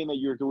she's saying that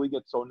you're doing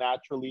it so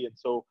naturally and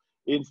so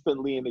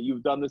instantly and that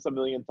you've done this a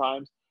million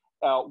times,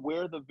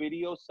 where the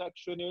video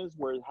section is,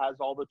 where it has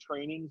all the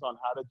trainings on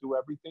how to do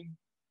everything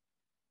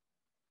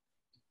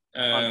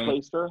on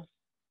Placester?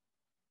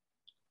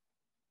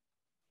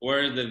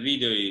 Where the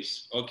video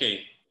is.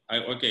 Okay.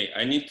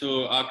 I need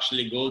to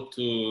actually go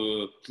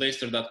to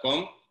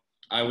placester.com.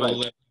 I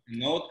will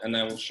note and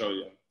I will show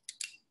you.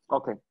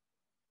 Okay.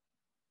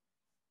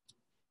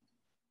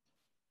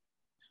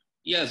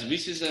 Yes,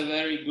 this is a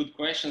very good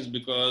question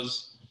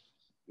because,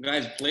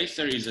 guys,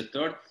 Placester is a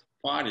third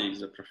party,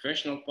 is a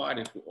professional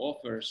party who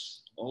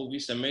offers all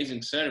this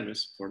amazing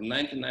service for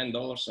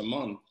 $99 a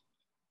month.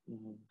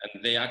 Mm-hmm.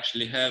 And they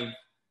actually have,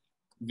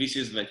 this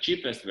is the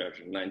cheapest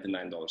version,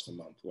 $99 a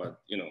month. What,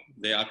 you know,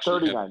 they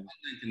actually have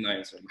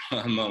 $99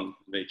 a month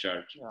they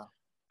charge. Yeah.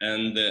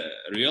 And the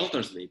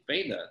realtors, they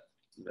pay that.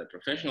 The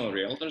professional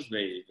realtors,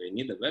 they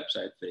need a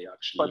website. They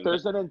actually. But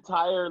there's an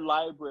entire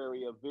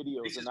library of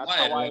videos, and that's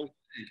how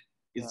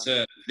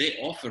they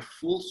offer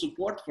full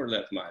support for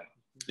that man.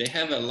 They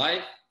have a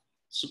live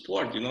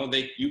support. You know,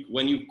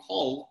 when you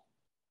call,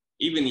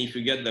 even if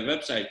you get the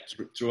website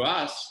through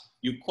us,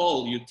 you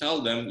call, you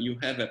tell them you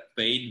have a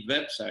paid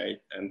website,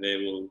 and they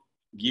will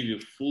give you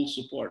full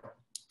support.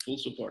 Full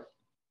support.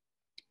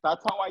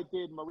 That's how I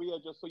did, Maria.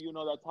 Just so you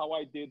know, that's how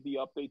I did the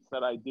updates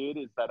that I did.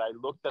 Is that I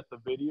looked at the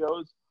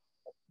videos.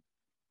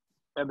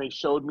 And they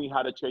showed me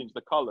how to change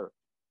the color.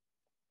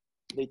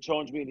 They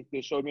showed me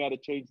how to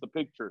change the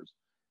pictures.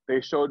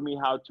 They showed me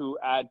how to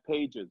add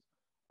pages.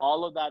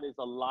 All of that is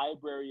a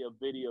library of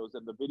videos,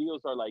 and the videos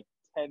are like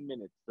 10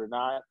 minutes. They're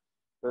not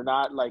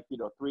like,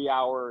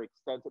 3-hour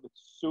extensive.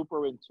 It's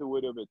super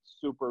intuitive. It's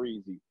super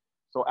easy.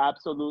 So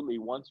absolutely,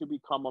 once you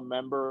become a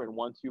member and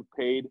once you've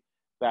paid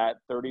that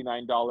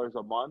 $39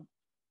 a month,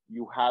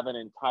 you have an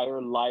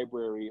entire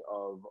library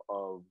of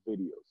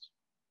videos.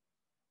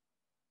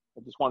 I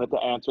just wanted to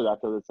answer that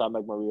because it sounded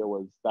like Maria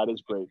that is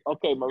great.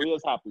 Okay,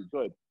 Maria's happy,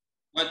 good.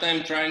 What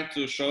I'm trying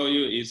to show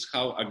you is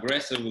how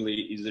aggressively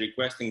is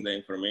requesting the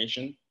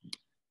information.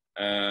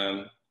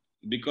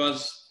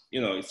 Because,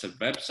 it's a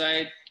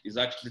website, it's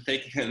actually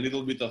taking a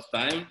little bit of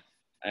time.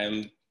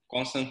 I'm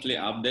constantly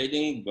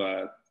updating,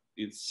 but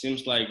it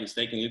seems like it's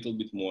taking a little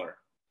bit more.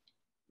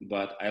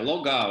 but I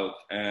log out,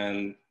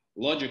 and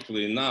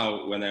logically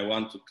now when I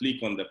want to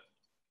click on the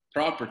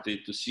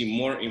property to see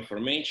more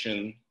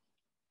information,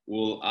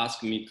 will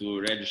ask me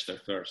to register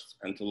first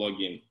and to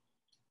log in,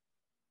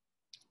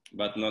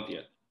 but not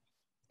yet.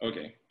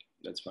 Okay,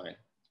 that's fine.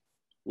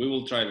 We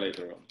will try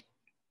later on.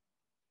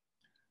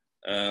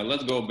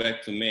 Let's go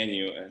back to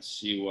menu and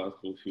see what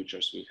cool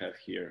features we have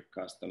here.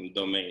 Custom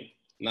domain.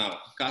 Now,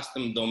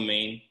 custom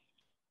domain,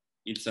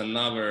 it's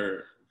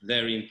another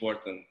very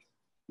important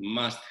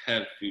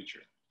must-have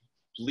feature.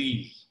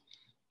 Please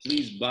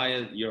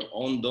buy your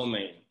own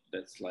domain.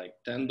 That's like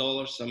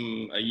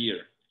 $10 a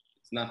year.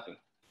 It's nothing.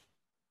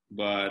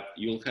 But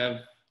you'll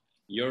have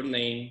your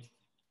name,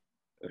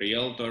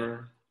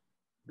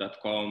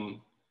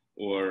 Realtor.com,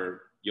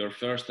 or your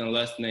first and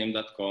last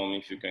name.com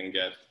if you can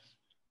get.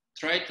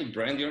 Try to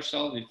brand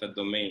yourself with a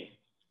domain.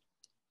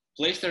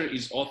 Placester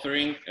is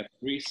offering a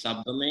free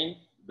subdomain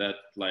that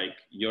like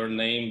your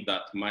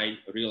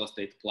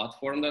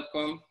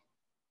name.myrealestateplatform.com.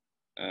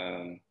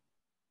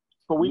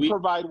 But we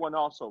provide one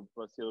also,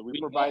 Vasile. We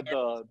provide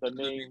the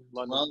name,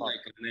 London well, Foster. like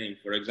a name.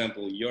 For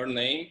example, your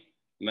name,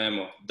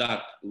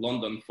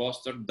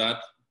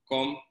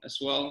 memo.londonfoster.com as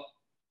well.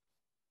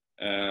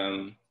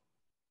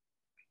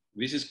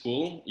 This is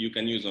cool. You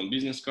can use on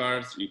business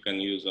cards, you can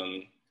use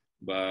on,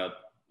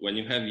 but when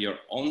you have your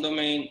own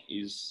domain,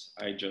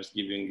 I just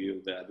giving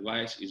you the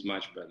advice, is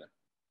much better.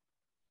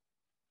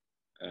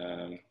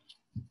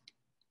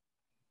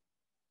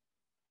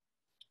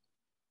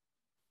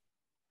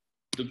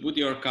 To put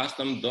your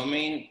custom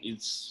domain,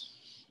 it's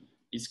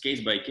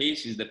case by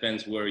case. It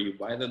depends where you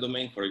buy the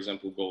domain. For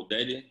example,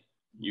 GoDaddy,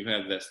 you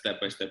have the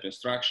step-by-step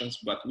instructions,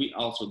 but we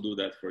also do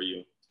that for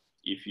you.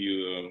 If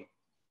you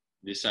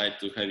decide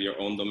to have your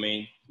own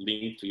domain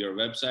linked to your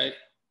website,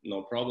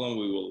 no problem,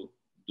 we will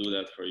do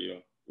that for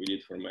you. We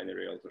did for many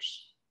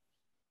realtors.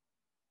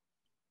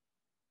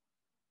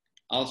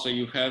 Also,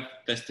 you have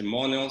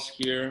testimonials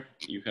here.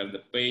 You have the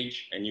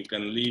page, and you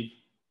can leave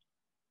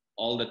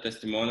all the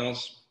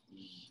testimonials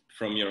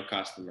from your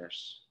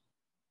customers.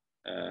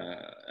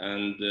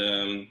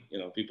 You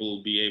know, people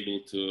will be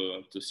able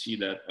to see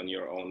that on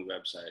your own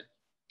website.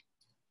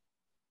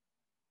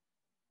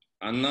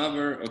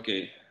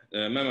 Okay,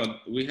 Memo,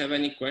 do we have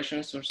any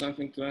questions or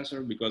something to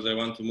answer? Because I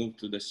want to move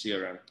to the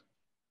CRM.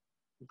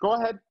 Go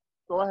ahead.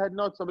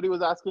 No, somebody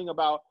was asking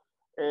about,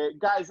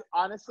 guys,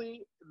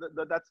 honestly,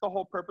 that's the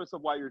whole purpose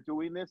of why you're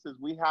doing this is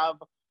we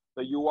have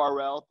the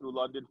URL through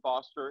London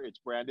Foster. It's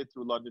branded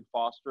through London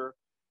Foster.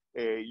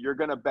 You're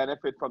going to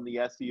benefit from the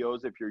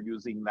SEOs if you're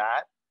using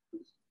that.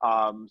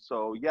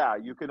 So yeah,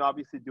 you can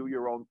obviously do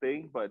your own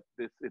thing, but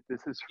this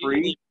is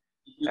free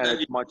and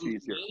it's much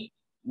easier.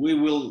 We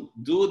will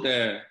do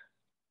the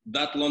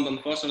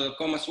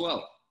 .londonfoster.com as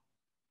well.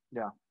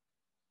 Yeah.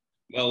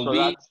 Well, so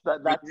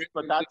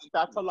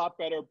that's a lot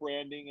better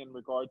branding in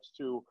regards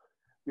to,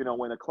 you know,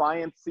 when a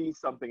client sees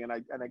something, and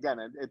again,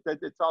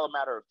 it's all a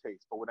matter of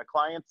taste. But when a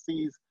client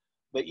sees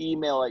the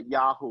email at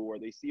Yahoo, or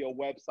they see a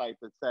website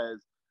that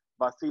says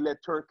Vasile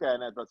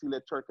Turcan at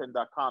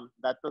vasileturcan.com,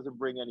 that doesn't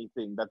bring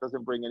anything. That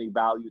doesn't bring any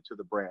value to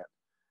the brand.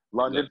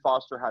 London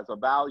Foster has a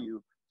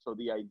value. So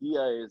the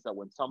idea is that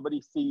when somebody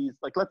sees,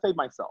 like, let's say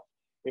myself,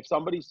 if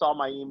somebody saw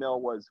my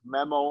email was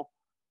memo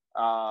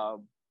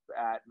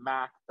at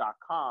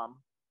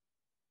mac.com,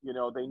 you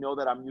know, they know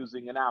that I'm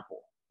using an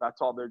Apple. That's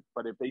all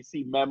but if they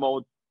see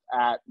memo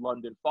at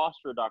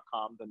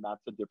londonfoster.com, then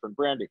that's a different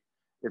branding.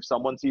 If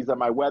someone sees that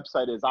my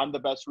website is I'm the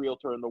best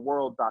realtor in the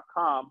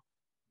world.com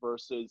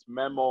versus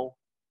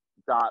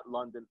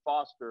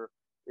memo.londonfoster,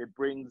 it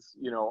brings,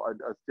 you know,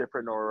 a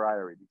different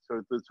notoriety.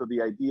 So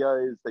the idea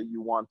is that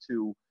you want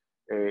to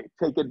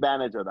take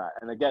advantage of that.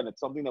 And again, it's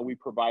something that we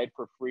provide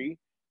for free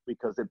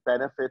because it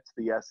benefits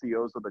the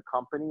SEOs of the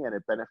company and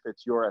it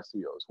benefits your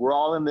SEOs. We're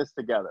all in this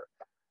together.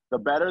 The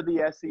better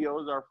the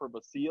SEOs are for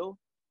Vasile,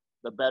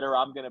 the better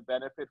I'm going to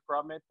benefit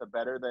from it. The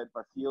better that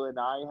Vasile and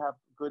I have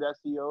good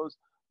SEOs,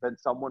 then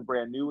someone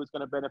brand new is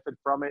going to benefit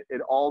from it.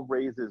 It all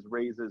raises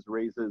the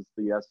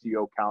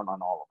SEO count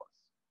on all of us.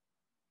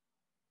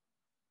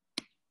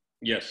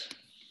 Yes.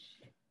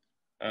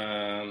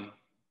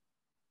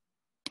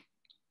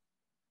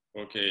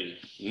 Okay,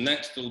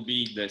 next will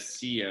be the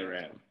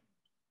CRM,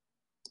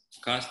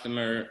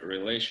 Customer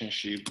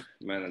Relationship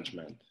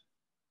Management.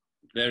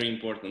 Very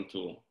important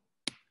tool.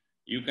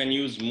 You can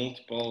use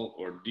multiple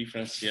or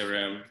different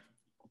CRM,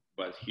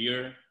 but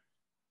here,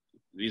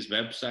 this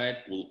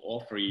website will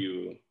offer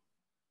you,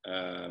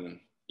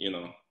 you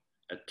know,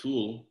 a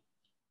tool,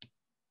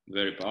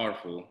 very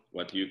powerful,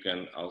 what you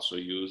can also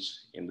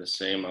use in the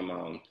same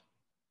amount.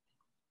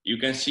 You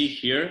can see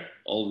here,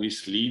 all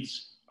these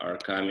leads are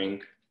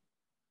coming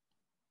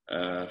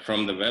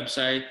from the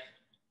website.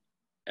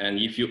 And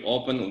if you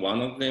open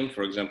one of them,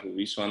 for example,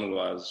 this one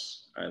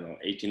was, I don't know,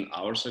 18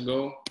 hours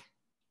ago,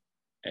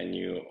 and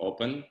you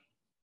open,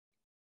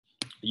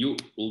 you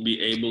will be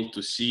able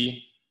to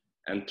see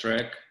and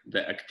track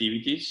the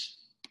activities.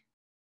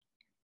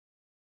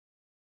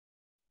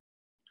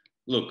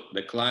 Look,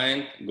 the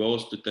client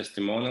goes to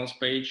testimonials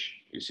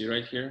page. You see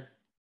right here?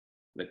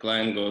 The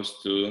client goes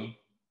to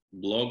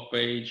blog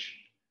page,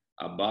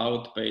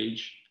 about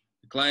page.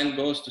 The client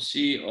goes to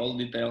see all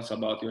details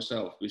about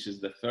yourself. This is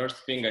the first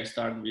thing I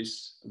start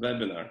this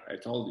webinar. I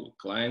told you,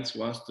 clients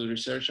want to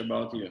research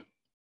about you.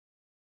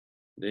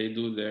 They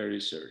do their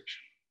research.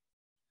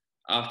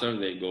 After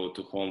they go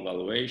to home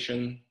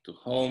valuation, to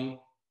home,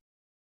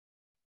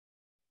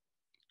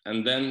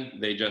 and then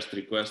they just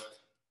request,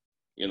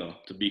 you know,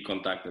 to be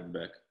contacted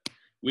back.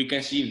 We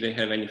can see if they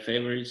have any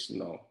favorites.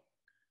 No.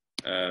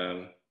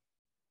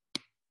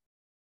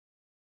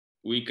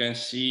 We can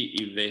see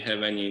if they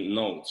have any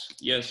notes.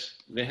 Yes,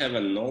 they have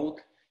a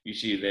note. You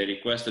see they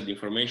requested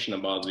information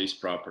about this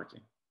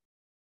property.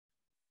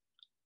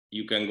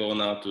 You can go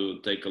now to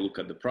take a look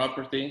at the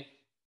property.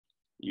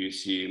 You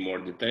see more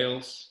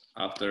details.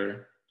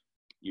 After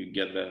you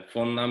get the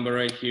phone number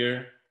right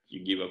here,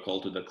 you give a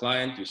call to the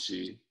client. You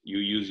see, you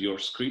use your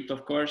script,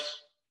 of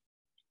course,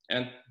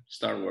 and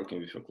start working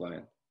with your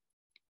client.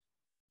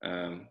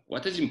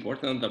 What is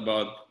important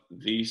about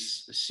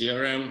this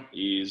CRM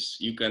is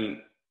you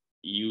can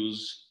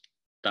use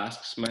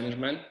tasks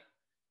management,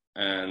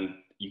 and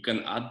you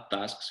can add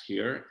tasks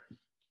here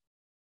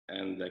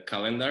and the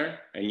calendar,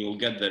 and you'll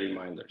get the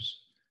reminders.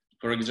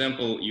 For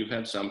example, you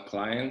have some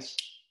clients,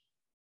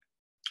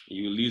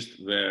 you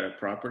list their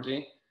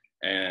property,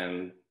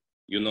 and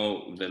you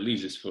know the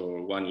lease is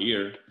for 1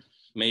 year.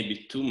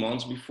 Maybe 2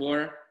 months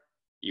before,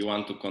 you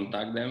want to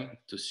contact them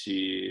to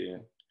see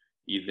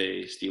if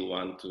they still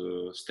want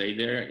to stay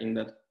there in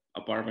that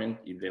apartment,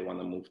 if they want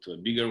to move to a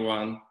bigger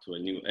one, to a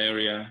new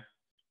area,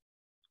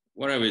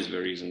 whatever is the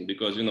reason,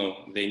 because you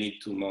know they need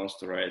 2 months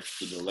to write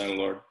to the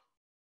landlord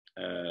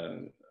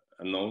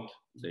a note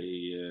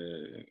they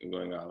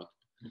going out.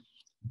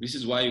 This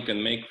is why you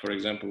can make, for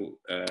example,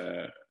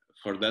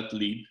 for that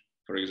lead,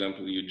 for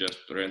example, you just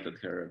rented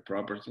her a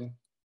property,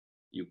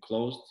 you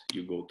closed,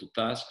 you go to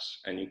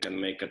tasks, and you can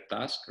make a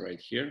task right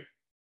here,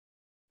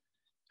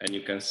 and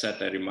you can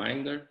set a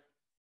reminder,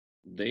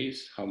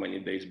 days, how many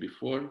days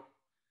before.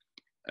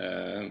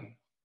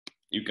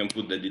 You can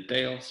put the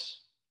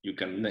details, you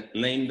can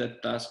name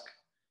that task,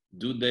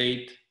 due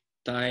date,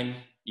 time,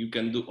 you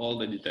can do all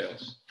the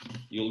details.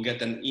 You'll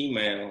get an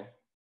email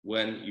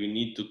when you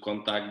need to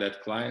contact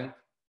that client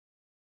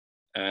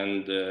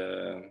and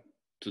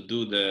to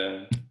do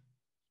the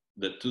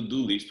to-do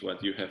list,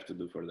 what you have to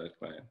do for that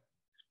client.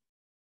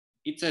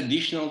 It's an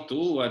additional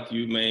tool what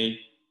you may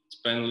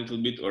spend a little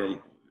bit,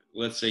 or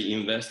let's say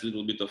invest a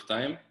little bit of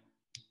time,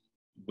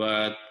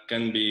 but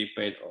can be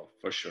paid off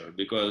for sure,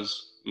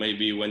 because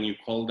maybe when you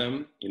call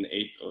them in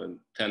 8 or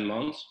 10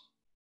 months,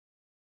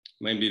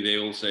 maybe they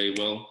will say,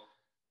 well,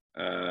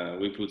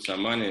 we put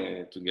some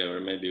money together,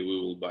 maybe we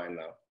will buy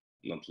now,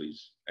 not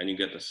lease, and you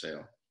get a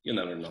sale. You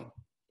never know.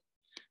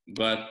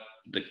 But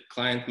the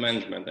client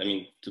management, I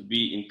mean, to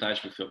be in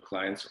touch with your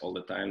clients all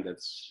the time,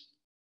 that's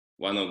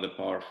one of the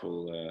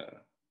powerful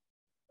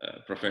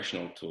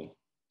professional tool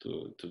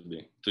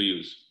to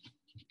use.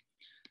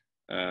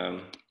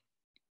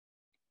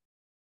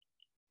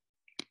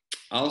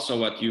 Also,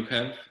 what you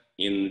have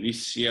in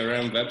this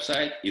CRM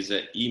website is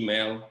an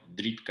email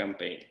drip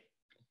campaign,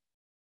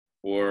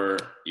 or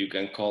you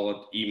can call it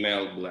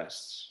email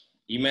blasts.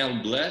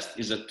 Email blast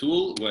is a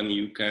tool when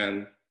you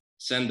can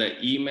send an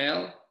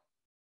email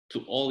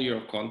to all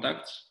your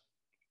contacts,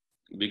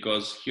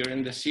 because here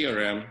in the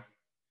CRM,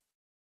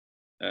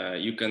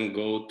 you can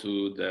go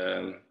to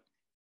the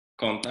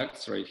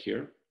contacts right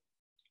here,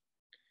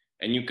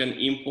 and you can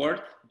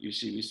import, you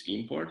see this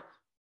import,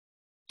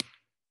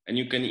 and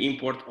you can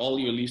import all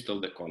your list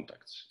of the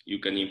contacts. You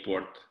can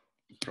import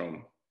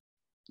from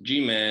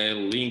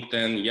Gmail,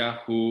 LinkedIn,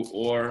 Yahoo,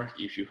 or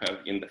if you have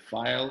in the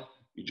file,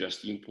 you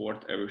just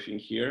import everything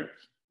here.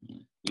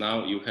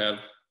 Now you have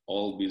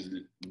all these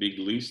big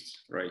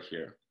lists right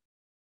here.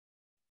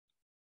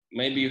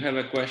 Maybe you have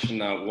a question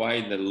now,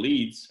 why the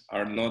leads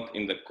are not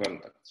in the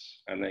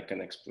contacts, and I can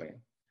explain.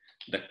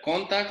 The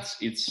contacts,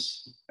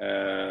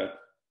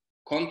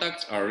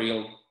 contacts are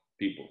real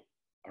people,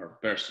 are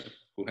persons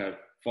who have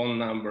phone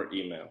number,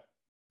 email.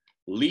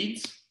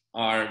 Leads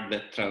are the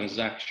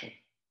transaction,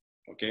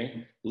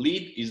 okay?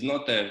 Lead is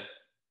not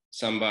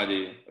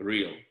somebody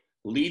real.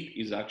 Lead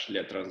is actually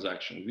a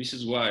transaction. This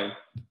is why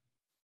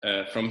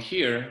from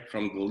here,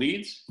 from the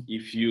leads,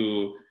 if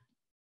you,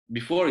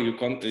 before you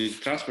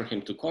transfer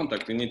him to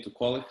contact, you need to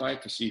qualify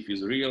to see if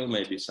he's real,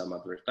 maybe some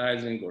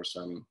advertising or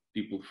some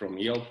people from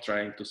Yelp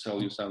trying to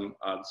sell you some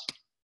ads.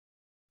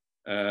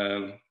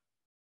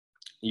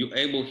 You're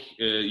able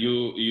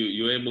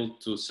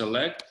to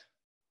select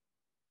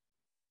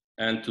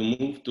and to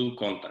move to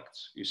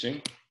contacts, you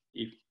see?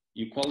 If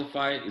you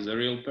qualify as a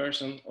real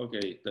person,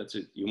 okay, that's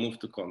it, you move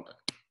to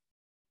contact.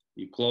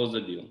 You close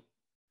the deal.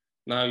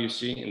 Now you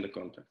see in the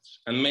contacts.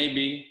 And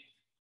maybe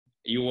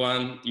you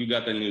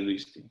got a new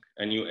listing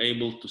and you're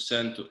able to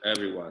send to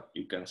everyone.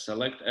 You can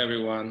select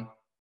everyone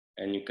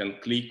and you can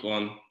click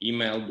on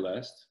email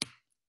blast.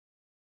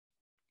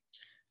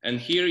 And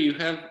here you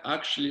have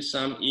actually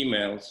some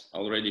emails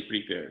already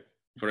prepared.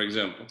 For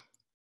example,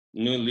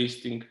 new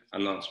listing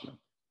announcement.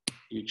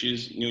 You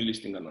choose new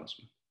listing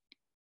announcement.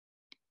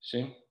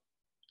 See?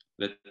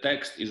 The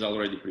text is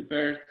already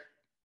prepared.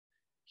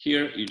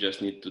 Here, you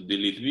just need to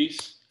delete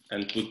this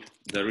and put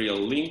the real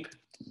link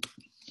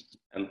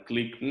and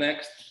click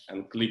next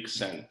and click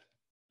send.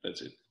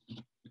 That's it.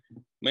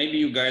 Maybe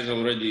you guys are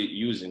already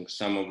using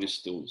some of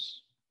these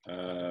tools.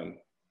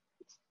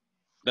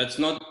 That's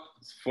not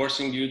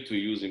forcing you to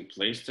using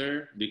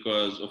placester,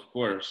 because of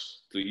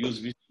course, to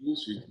use these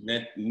tools, you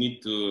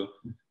need to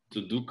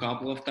do a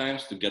couple of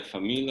times to get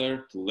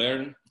familiar, to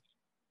learn,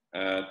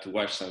 to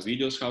watch some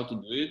videos how to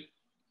do it.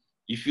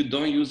 If you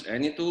don't use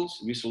any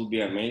tools, this will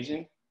be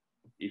amazing.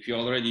 If you're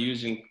already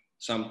using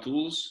some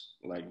tools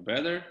like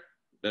better,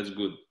 that's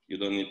good. You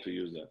don't need to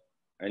use that.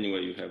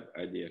 Anyway, you have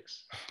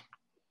IDX.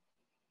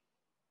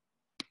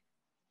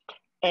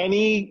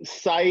 Any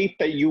site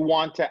that you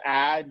want to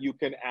add, you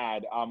can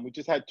add. We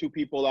just had 2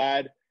 people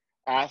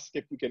ask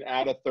if we can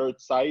add a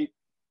 3rd site.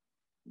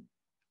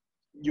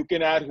 You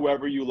can add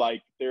whoever you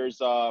like.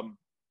 There's,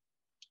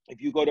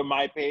 if you go to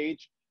my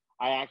page,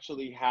 I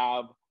actually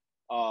have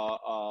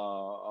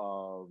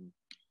a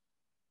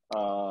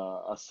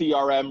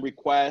CRM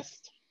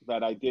request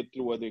that I did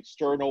through an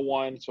external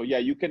one. So yeah,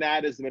 you can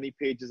add as many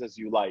pages as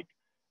you like.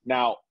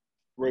 Now,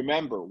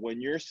 remember, when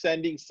you're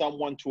sending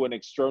someone to an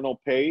external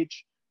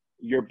page,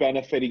 you're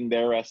benefiting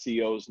their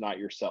SEOs, not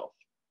yourself.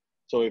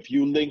 So if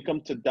you link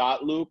them to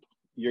Dotloop,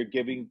 you're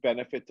giving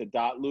benefit to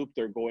Dotloop.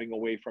 They're going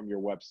away from your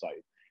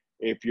website.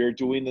 If you're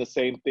doing the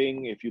same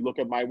thing, if you look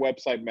at my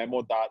website,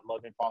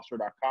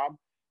 memo.londonfoster.com,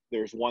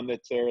 there's one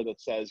that's there that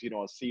says, you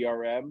know, a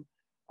CRM,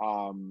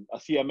 a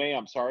CMA,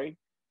 I'm sorry.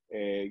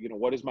 You know,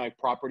 what is my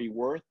property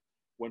worth?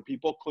 When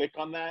people click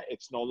on that,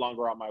 it's no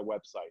longer on my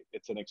website.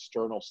 It's an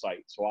external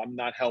site. So I'm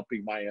not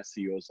helping my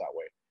SEOs that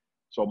way.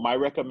 So my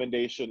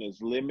recommendation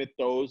is limit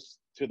those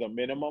to the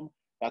minimum.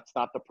 That's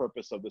not the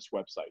purpose of this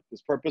website. The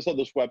purpose of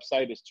this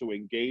website is to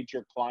engage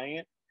your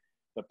client.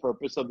 The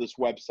purpose of this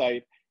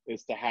website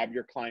is to have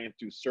your client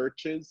do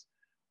searches.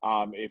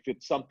 If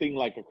it's something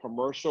like a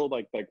commercial,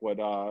 like what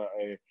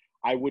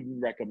I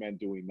wouldn't recommend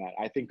doing that.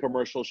 I think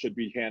commercials should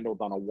be handled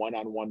on a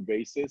one-on-one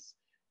basis,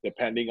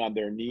 depending on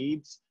their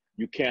needs.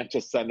 You can't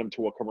just send them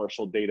to a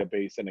commercial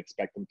database and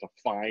expect them to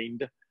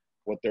find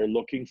what they're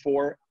looking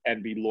for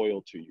and be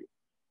loyal to you.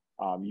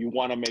 You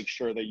want to make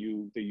sure that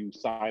you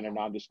sign a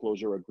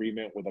non-disclosure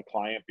agreement with a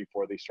client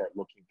before they start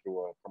looking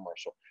through a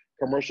commercial.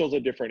 Commercial's a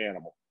different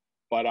animal,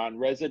 but on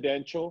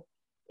residential,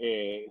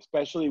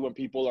 especially when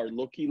people are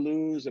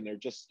looky-loos and they're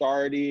just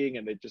starting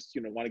and they just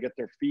want to get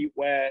their feet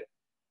wet,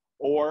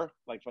 or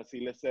like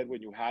Vasile said,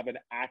 when you have an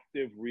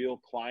active real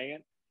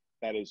client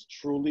that is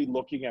truly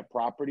looking at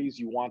properties,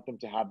 you want them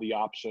to have the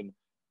option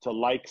to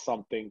like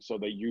something so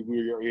that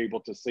you're able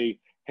to see,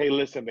 hey,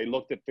 listen, they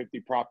looked at 50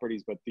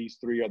 properties, but these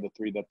 3 are the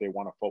 3 that they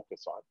want to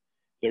focus on.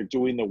 They're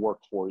doing the work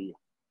for you.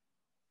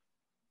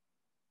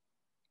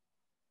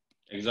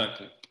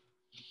 Exactly.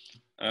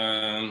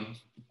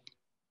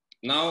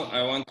 Now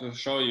I want to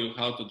show you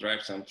how to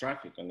drive some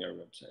traffic on your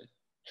website.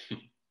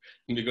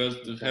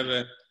 Because to have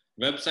a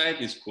website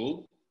is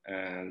cool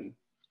and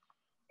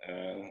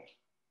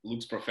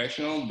looks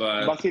professional,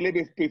 but... Vasile,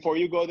 before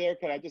you go there,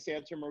 can I just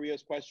answer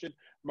Maria's question?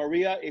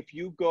 Maria, if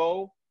you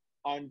go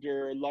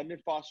under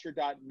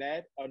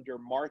londonfoster.net, under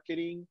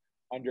marketing,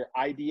 under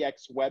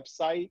IDX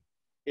website,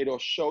 it'll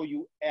show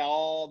you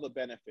all the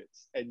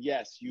benefits. And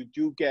yes, you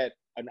do get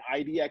an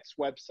IDX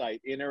website,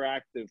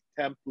 interactive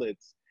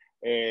templates,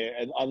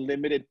 and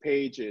unlimited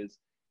pages.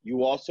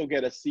 You also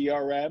get a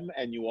CRM,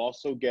 and you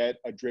also get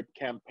a drip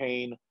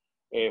campaign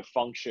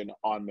function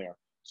on there.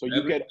 So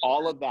you get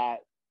all of that.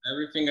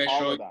 Everything I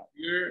show you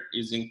here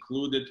is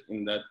included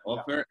in that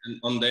offer. Yeah. And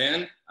on the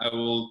end, I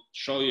will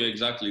show you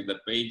exactly the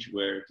page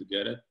where to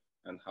get it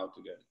and how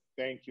to get it.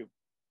 Thank you.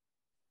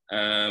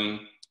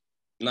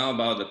 Now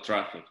about the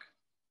traffic.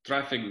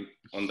 Traffic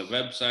on the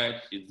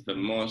website is the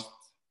most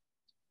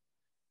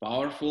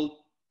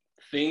powerful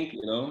thing,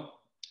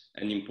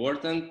 and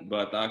important,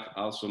 but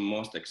also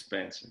most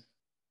expensive.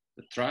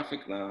 The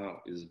traffic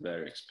now is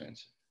very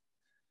expensive.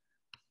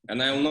 And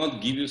I will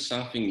not give you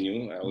something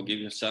new. I will give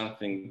you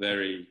something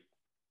very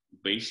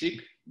basic,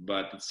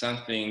 but it's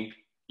something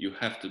you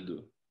have to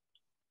do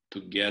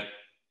to get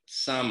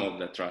some of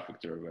the traffic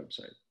to your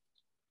website.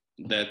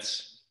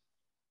 That's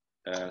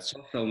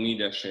social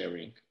media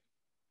sharing.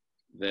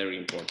 Very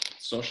important.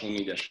 Social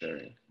media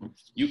sharing.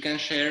 You can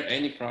share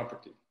any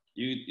property.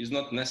 It's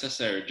not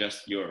necessary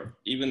just your.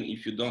 Even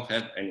if you don't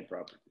have any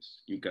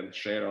properties, you can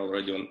share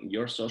already on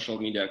your social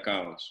media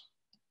accounts.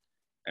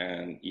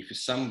 And if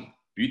some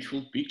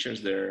beautiful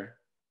pictures there,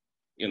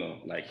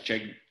 like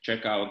check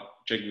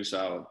this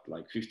out,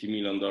 like $50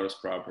 million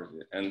property,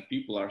 and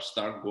people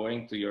start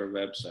going to your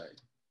website.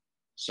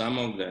 Some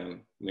of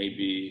them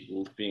maybe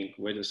will think,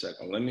 wait a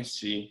second, let me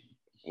see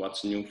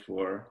what's new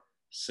for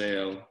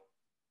sale,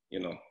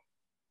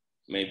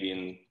 maybe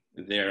in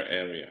their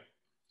area.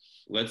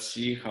 Let's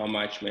see how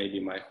much maybe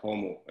my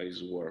home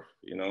is worth,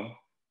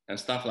 and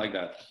stuff like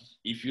that.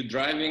 If you're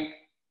driving,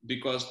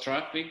 because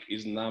traffic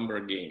is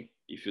number game.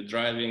 If you're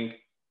driving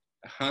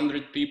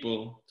 100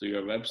 people to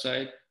your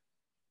website,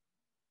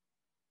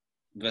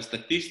 the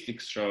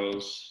statistics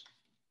shows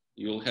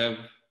you'll have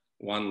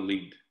one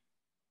lead.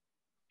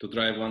 To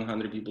drive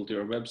 100 people to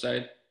your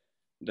website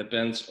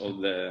depends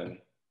on the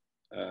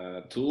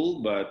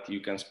tool, but you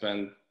can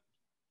spend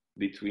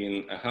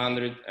between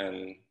 $100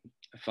 and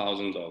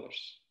 $1,000.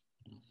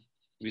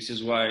 This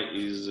is why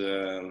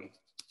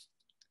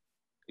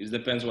it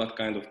depends what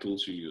kind of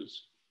tools you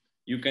use.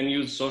 You can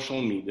use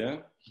social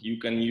media. You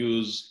can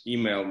use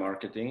email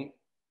marketing.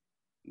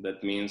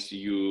 That means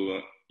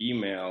you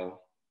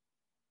email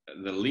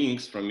the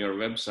links from your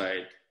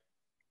website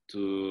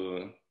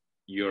to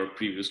your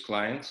previous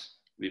clients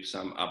with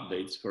some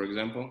updates, for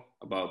example,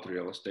 about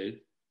real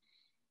estate.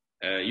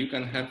 You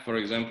can have, for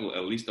example,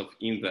 a list of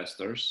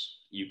investors.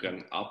 You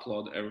can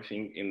upload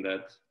everything in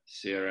that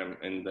CRM,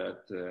 in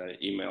that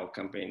email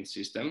campaign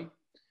system,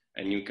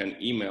 and you can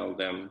email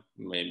them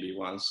maybe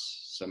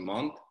once a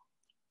month,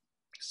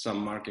 some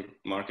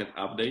market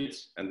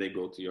updates, and they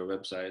go to your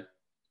website,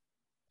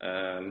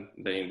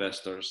 the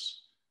investors.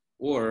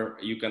 Or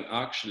you can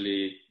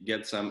actually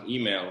get some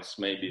emails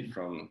maybe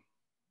from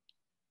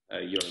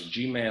your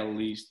Gmail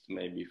list,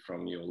 maybe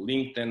from your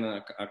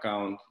LinkedIn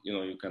account. You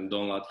know, you can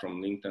download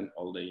from LinkedIn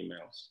all the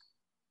emails.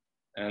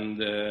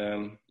 And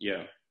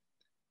yeah,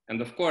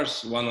 and of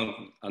course,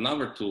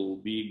 another tool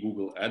will be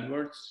Google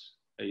AdWords.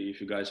 If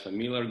you guys are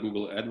familiar,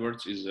 Google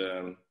AdWords is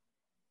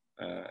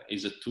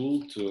a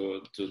tool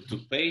to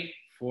pay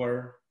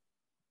for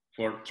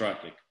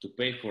traffic, to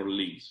pay for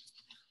leads.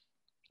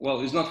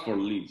 Well, it's not for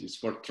leads, it's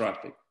for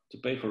traffic, to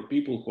pay for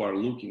people who are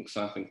looking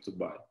something to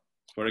buy.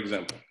 For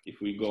example, if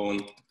we go on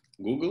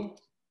Google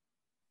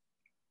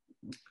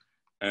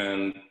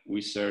and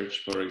we search,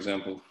 for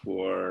example,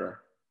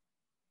 for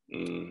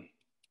Miami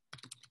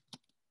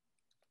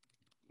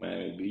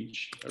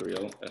Beach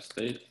real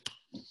estate,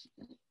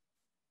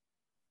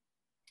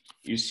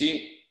 you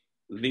see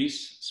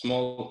this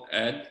small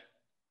ad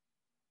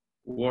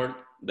word.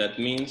 That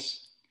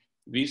means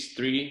these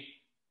 3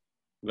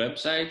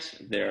 websites,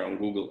 they're on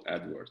Google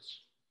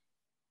AdWords.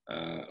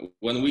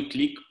 When we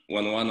click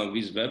on one of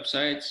these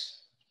websites,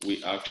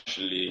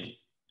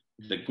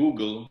 the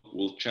Google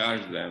will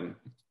charge them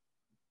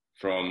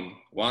from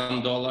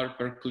 $1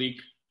 per click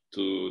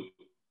to,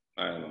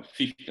 I don't know,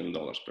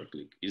 $15 per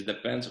click. It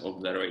depends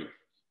on the rate,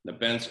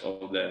 depends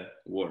on the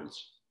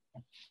words.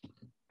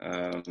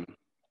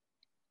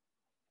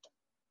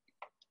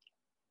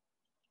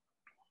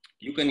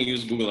 You can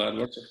use Google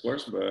AdWords, of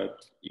course,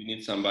 but you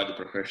need somebody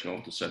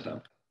professional to set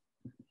up,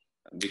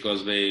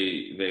 because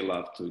they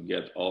love to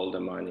get all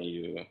the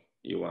money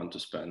you want to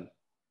spend.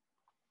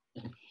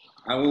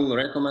 I will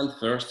recommend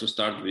first to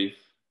start with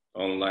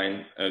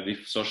online,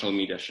 with social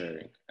media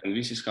sharing. And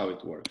this is how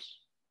it works.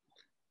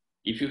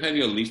 If you have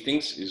your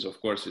listings,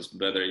 of course, it's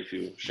better if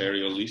you share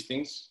your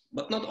listings,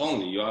 but not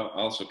only, you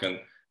also can,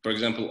 for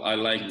example, I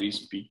like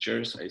these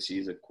pictures. I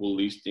see the cool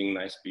listing,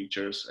 nice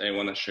pictures. I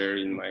want to share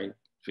in my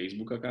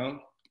Facebook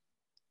account.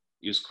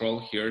 You scroll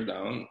here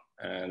down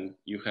and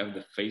you have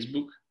the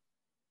Facebook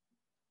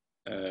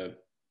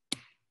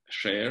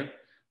share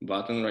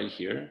button right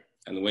here.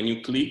 And when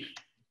you click,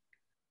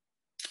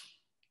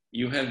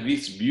 you have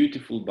this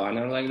beautiful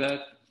banner like that.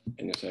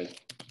 And you say,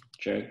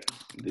 check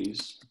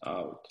this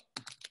out.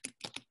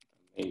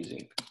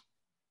 Amazing.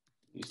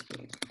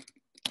 Listing.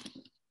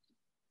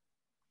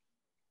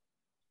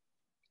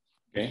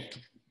 Okay.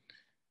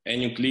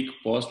 And you click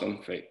post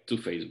to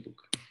Facebook.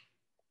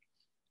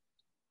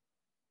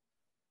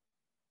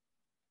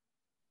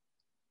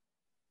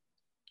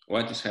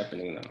 What is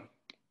happening now?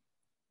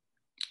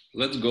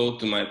 Let's go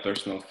to my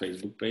personal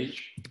Facebook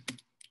page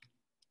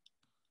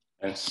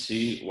and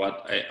see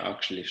what I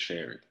actually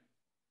shared.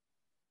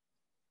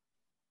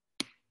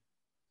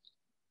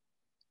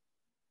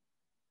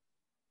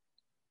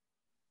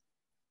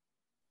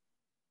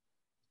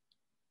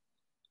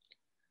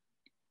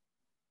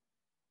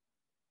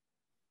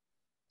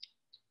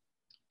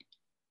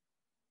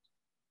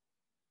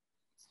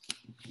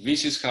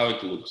 This is how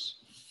it looks.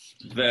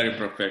 Very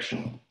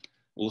professional.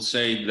 We'll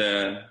say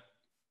the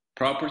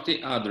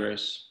property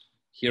address.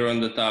 Here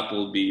on the top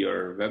will be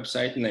your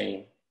website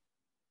name.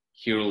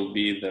 Here will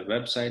be the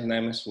website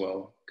name as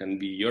well. Can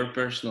be your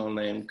personal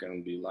name,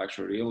 can be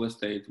luxury real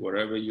estate,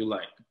 wherever you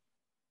like.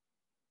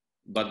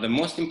 But the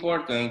most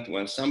important,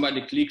 when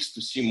somebody clicks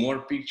to see more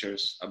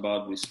pictures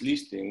about these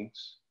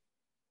listings,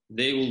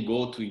 they will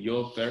go to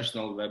your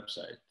personal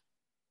website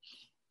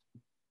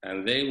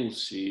and they will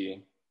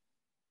see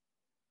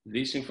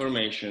this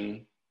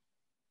information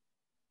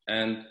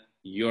and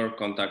your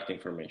contact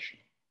information.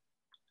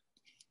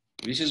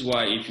 This is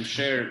why if you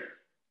share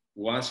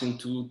once in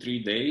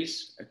 2-3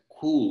 days a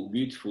cool,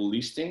 beautiful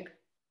listing,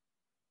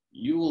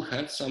 you will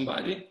have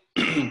somebody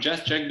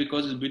just check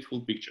because it's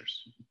beautiful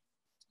pictures.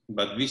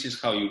 But this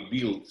is how you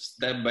build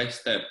step by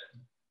step,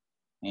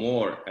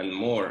 more and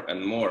more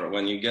and more.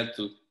 When you get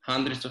to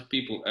hundreds of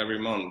people every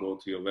month go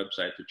to your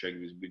website to check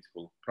these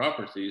beautiful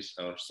properties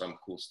or some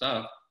cool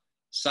stuff,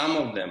 some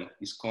of them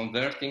is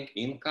converting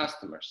in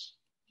customers.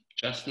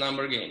 Just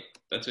number game,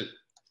 that's it.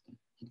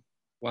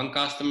 One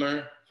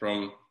customer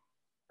from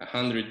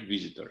 100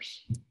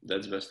 visitors,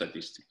 that's the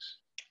statistics.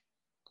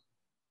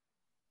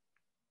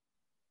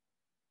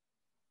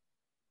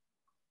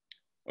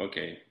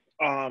 Okay.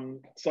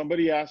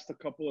 Somebody asked a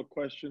couple of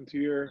questions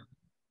here.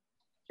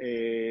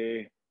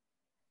 The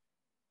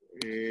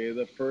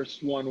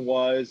first one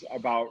was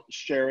about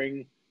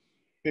sharing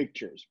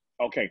pictures.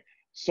 Okay,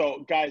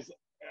 so guys,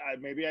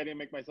 maybe I didn't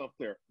make myself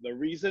clear. The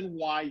reason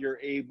why you're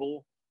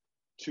able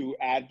to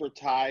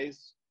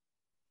advertise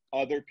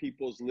other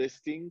people's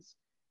listings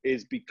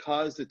is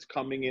because it's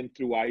coming in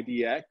through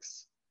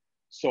IDX.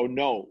 So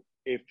no,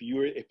 if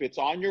it's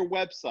on your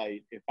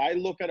website, if I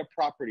look at a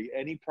property,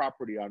 any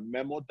property on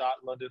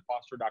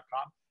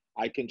memo.londonfoster.com,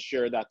 I can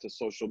share that to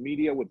social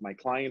media with my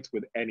clients,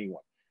 with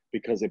anyone,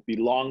 because it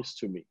belongs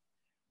to me.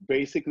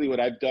 Basically, what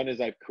I've done is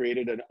I've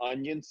created an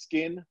onion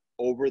skin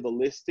over the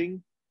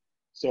listing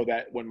so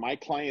that when my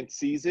client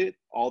sees it,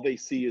 all they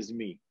see is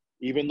me.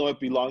 Even though it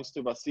belongs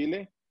to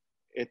Vasile,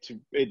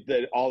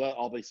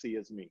 all they see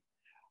is me.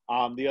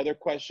 The other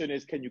question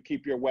is, can you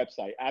keep your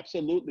website?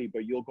 Absolutely,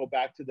 but you'll go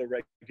back to the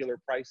regular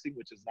pricing,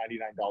 which is $99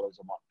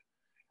 a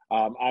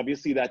month.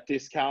 Obviously, that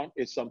discount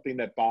is something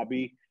that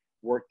Bobby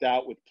worked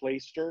out with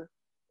Placester,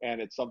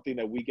 and it's something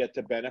that we get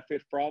to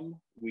benefit from.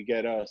 We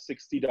get a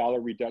 $60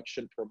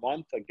 reduction per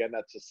month. Again,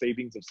 that's a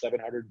savings of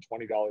 $720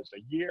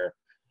 a year.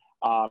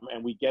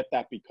 And we get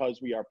that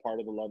because we are part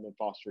of the London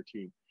Foster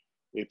team.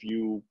 If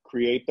you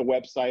create the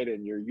website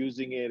and you're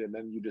using it and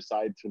then you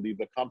decide to leave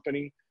the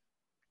company,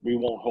 we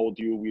won't hold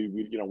you.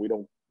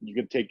 You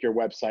can take your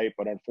website,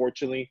 but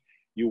unfortunately,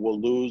 you will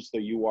lose the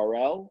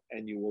URL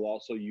and you will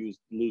also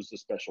lose the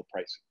special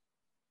pricing.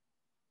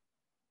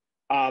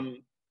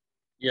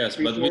 Yes,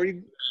 but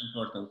very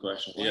important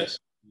question. What? Yes,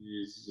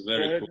 it's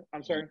very Go ahead. cool.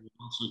 I'm sorry. You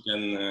also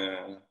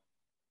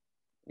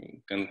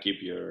can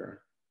keep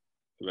your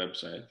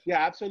website. Yeah,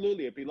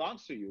 absolutely. It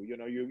belongs to you. You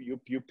know, you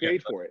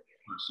paid for it.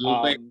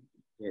 You'll pay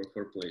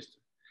for Placester.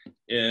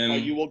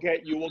 But you will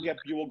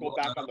go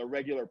back on the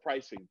regular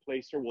pricing.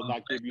 Placester will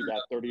not give you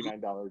that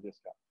 $39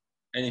 discount.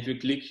 And if you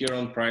click here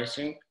on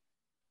pricing,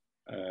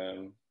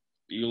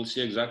 you'll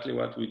see exactly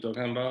what we're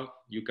talking about.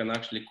 You can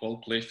actually call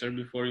Placester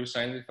before you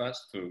sign with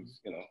us to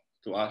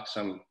ask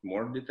some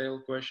more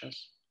detailed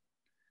questions.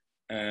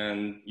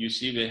 And you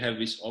see they have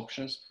these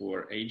options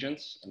for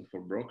agents and for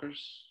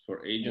brokers.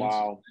 For agents,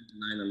 wow,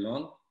 $99 a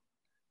month,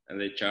 and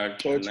they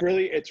charge. So it's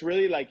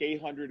really like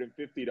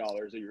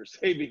 $850 that you're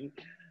saving.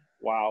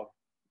 Wow,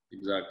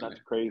 exactly.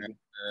 That's crazy.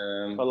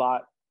 It's a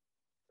lot.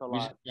 It's a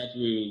lot. What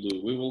we will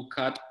do, we will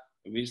cut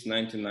this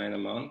 $99 a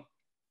month,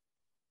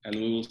 and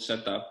we will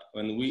set up.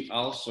 And we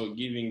also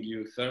giving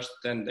you first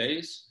 10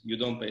 days. You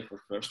don't pay for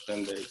first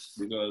 10 days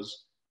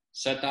because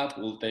setup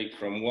will take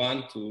from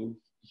 1 to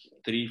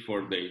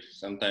 3-4 days.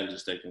 Sometimes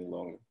it's taking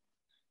longer.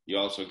 You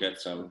also get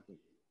some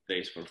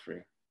days for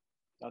free.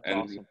 That's and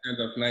awesome.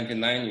 Instead of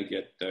 99, you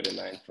get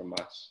 39 from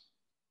us.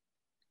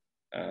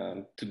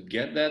 To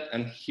get that,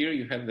 and here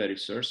you have the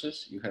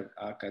resources. You have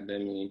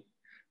academy,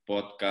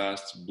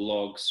 podcasts,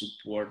 blogs,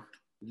 support.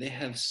 They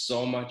have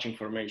so much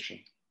information.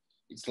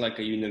 It's like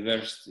a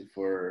university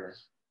for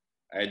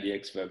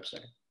IDX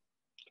website.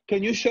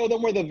 Can you show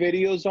them where the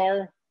videos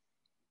are?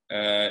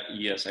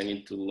 Yes, I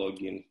need to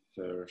log in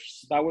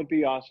first. That would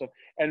be awesome.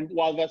 And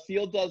while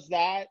Vasile does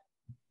that,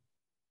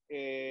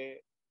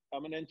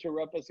 I'm going to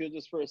interrupt Vasile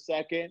just for a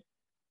second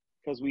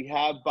because we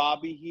have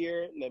Bobby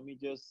here. Let me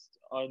just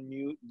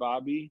unmute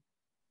Bobby.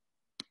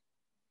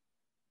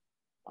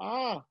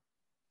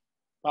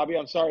 Bobby,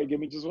 I'm sorry. Give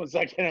me just 1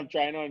 second. I'm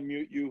trying to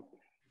unmute you.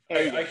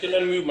 I can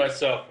unmute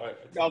myself.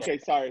 Okay,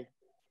 sorry.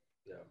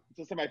 Yeah.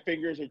 Just that my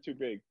fingers are too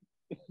big.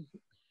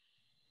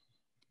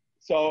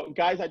 So,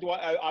 guys, I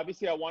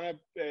want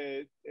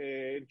to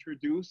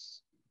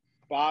introduce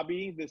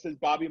Bobby. This is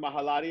Bobby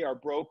Mahallati, our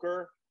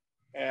broker.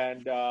 And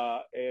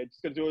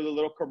just going to do a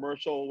little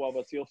commercial while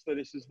Vasile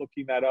finishes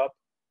looking that up.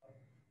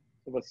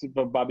 So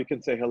Bobby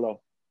can say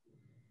hello.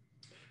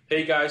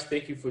 Hey, guys.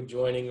 Thank you for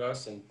joining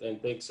us.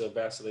 And thanks,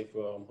 Vasile,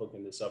 for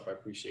hooking this up. I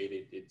appreciate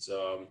it. It's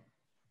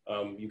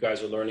you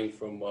guys are learning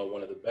from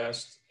one of the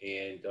best.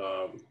 And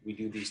we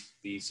do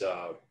these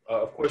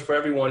of course, for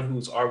everyone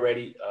who's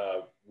already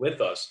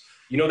with us,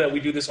 you know that we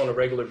do this on a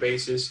regular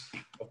basis.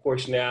 Of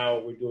course, now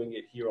we're doing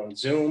it here on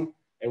Zoom.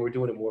 And we're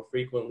doing it more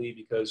frequently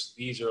because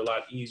these are a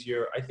lot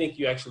easier. I think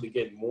you actually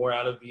get more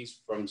out of these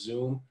from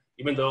Zoom,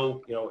 even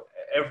though, you know,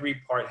 every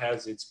part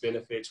has its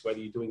benefits, whether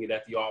you're doing it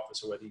at the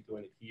office or whether you're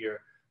doing it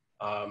here.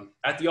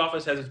 At the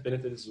office has its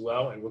benefits as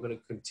well. And we're going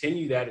to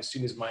continue that as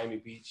soon as Miami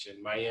Beach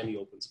and Miami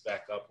opens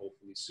back up,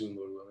 hopefully soon,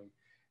 Lord willing.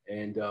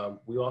 And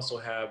we also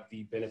have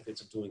the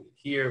benefits of doing it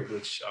here,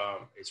 which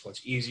is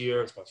much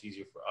easier. It's much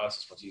easier for us.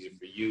 It's much easier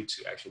for you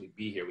to actually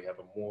be here. We have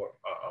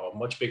a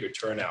much bigger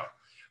turnout.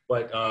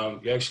 But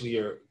you actually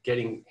are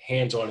getting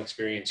hands-on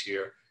experience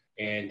here.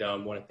 And I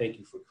want to thank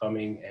you for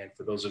coming. And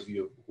for those of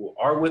you who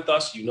are with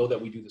us, you know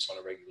that we do this on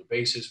a regular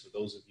basis. For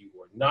those of you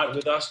who are not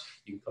with us,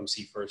 you can come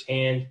see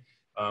firsthand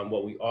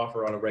what we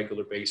offer on a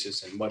regular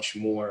basis and much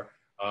more.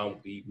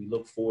 We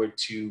look forward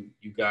to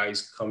you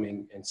guys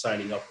coming and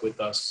signing up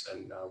with us.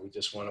 And we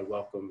just want to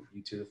welcome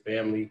you to the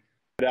family.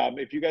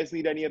 If you guys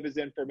need any of his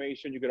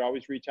information, you could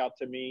always reach out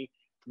to me.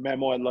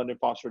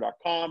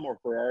 memo@londonfoster.com, or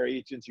for our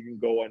agents, you can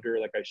go under,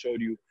 like I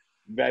showed you,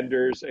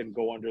 vendors, and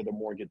go under the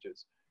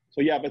mortgages.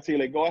 So yeah,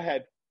 Vasile, go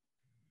ahead.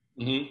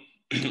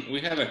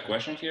 We have a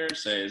question here. It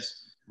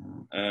says,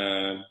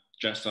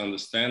 just to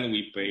understand,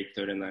 we pay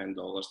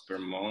 $39 per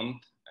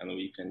month, and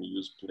we can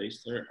use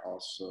Placester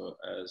also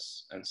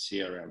as a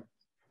CRM.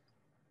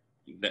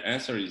 The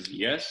answer is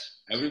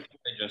yes. Everything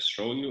I just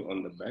showed you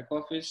on the back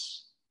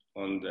office,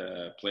 on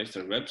the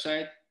Placester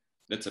website,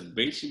 that's a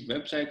basic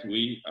website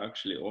we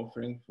actually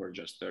offering for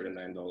just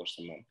 $39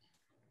 a month.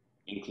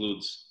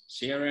 Includes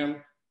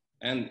CRM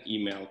and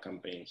email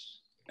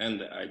campaigns and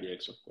the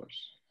IDX, of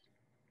course.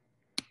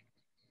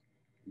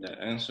 The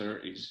answer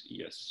is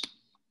yes.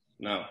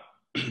 Now,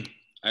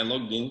 I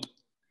logged in,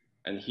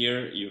 and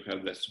here you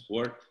have the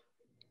support,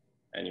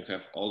 and you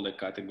have all the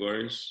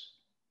categories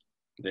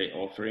they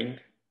offering.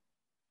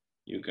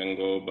 You can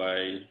go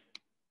by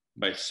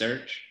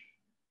search,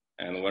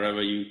 and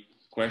whatever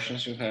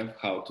questions you have,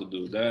 how to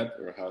do that,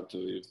 or how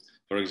to,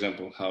 for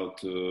example, how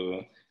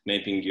to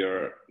mapping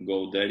your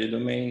GoDaddy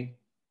domain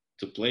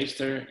to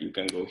Placester, you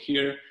can go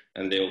here,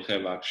 and they will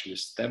have actually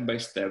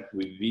step-by-step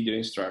with video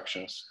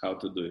instructions how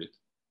to do it.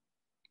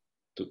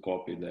 To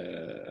copy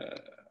the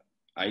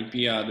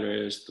IP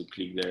address, to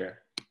click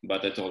there.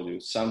 But I told you,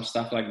 some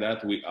stuff like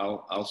that we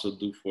also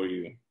do for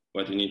you.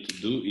 What you need to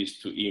do is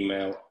to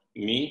email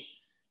me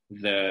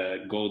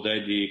the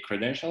GoDaddy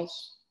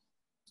credentials.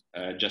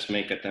 Just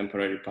make a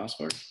temporary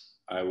password.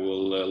 I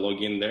will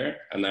log in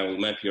there, and I will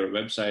map your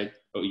website,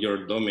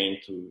 your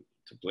domain to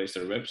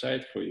Placester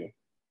website for you.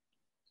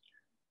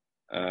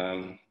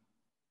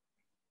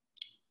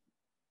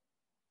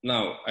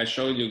 Now, I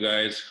showed you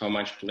guys how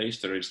much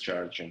Placester is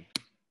charging.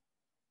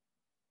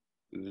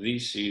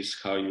 This is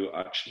how you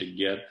actually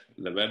get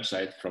the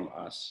website from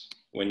us.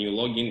 When you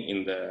log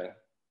in the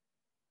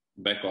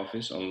back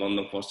office on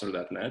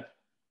londonfoster.net,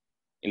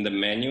 in the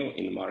menu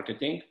in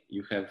marketing,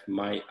 you have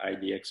my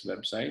IDX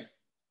website.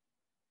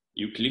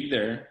 You click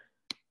there,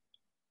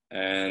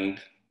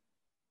 and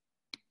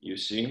you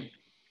see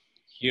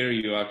here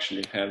you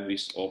actually have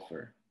this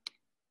offer.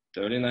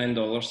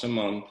 $39 a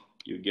month,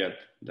 you get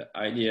the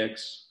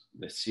IDX,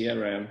 the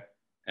CRM,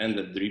 and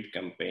the drip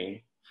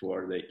campaign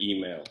for the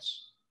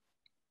emails.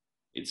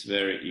 It's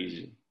very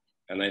easy.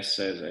 And I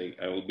said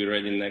I will be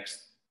ready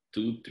next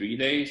 2-3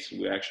 days.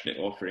 We're actually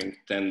offering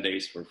 10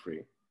 days for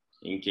free.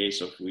 In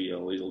case of we a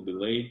little bit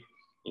late,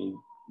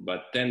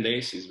 but 10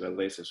 days is the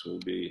latest we'll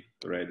be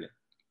ready.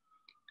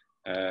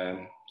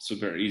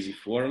 Super easy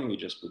form. You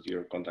just put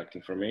your contact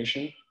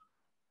information.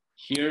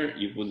 Here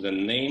you put the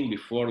name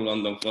before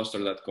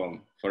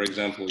londonfoster.com. For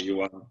example, you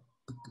want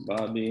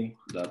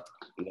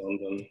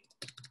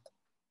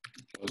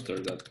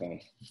bobby.londonfoster.com.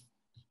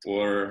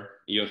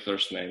 Or your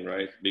first name,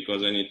 right?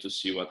 Because I need to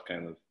see what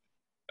kind of,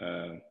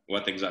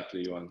 what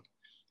exactly you want.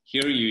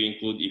 Here you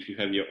include, if you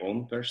have your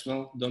own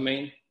personal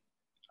domain,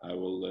 I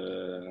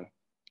will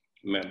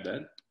map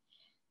that.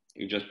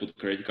 You just put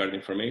credit card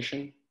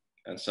information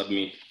and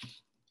submit.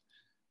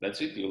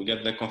 That's it, you'll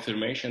get the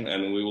confirmation,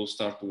 and we will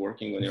start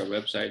working on your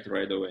website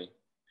right away.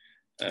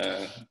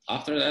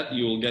 After that,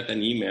 you will get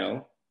an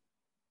email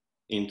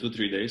in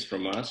 2-3 days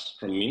from us,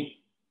 from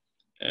me,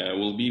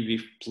 will be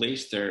with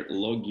Placester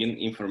login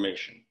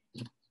information.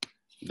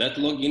 That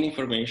login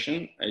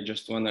information, I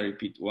just want to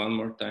repeat one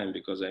more time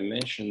because I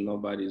mentioned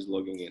nobody is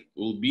logging in,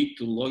 will be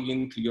to log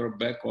into your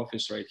back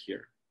office right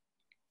here.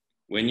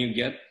 When you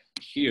get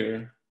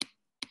here,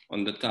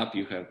 on the top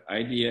you have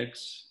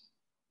IDX,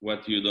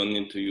 what you don't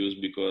need to use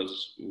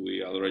because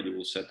we already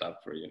will set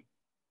up for you.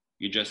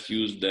 You just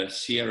use the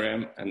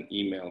CRM and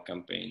email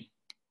campaign.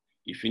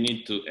 If you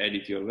need to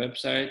edit your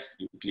website,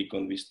 you click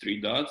on these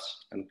 3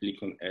 dots and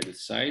click on Edit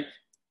Site.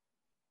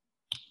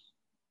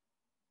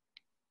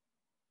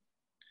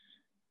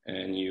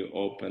 And you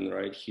open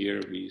right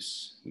here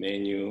this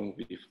menu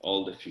with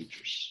all the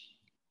features.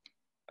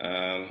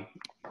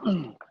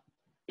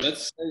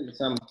 Let's send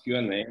some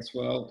Q&A as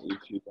well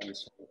if you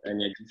guys have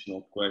any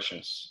additional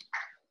questions.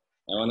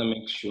 I want to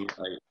make sure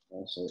I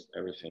answer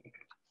everything.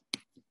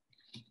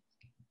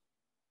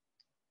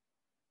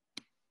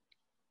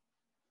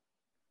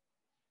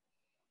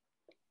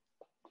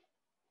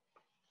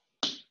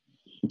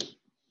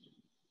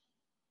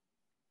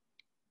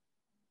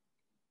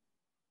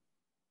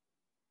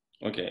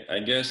 Okay, I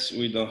guess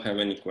we don't have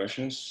any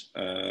questions.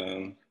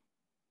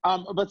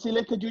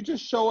 Vasile, could you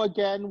just show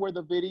again where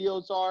the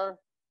videos are?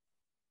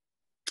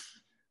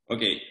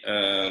 Okay,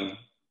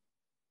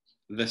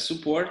 the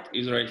support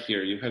is right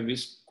here. You have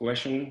this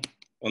question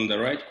on the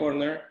right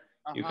corner.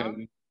 You have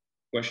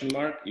question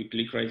mark. You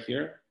click right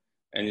here,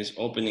 and it's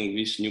opening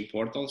this new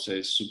portal.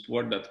 Says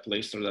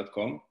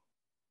support.placester.com.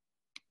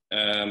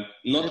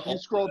 If you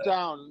scroll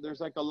down,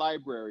 there's like a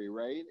library,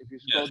 right? If you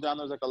scroll down,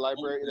 there's like a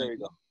library. There you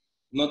go.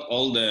 Not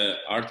all the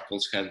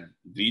articles had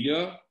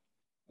video,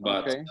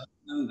 but okay.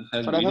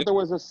 I thought there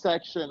was a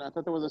section. I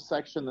thought there was a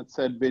section that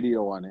said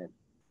video on it.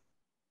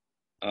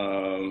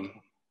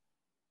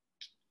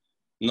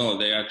 No,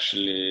 they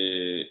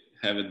actually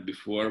have it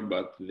before,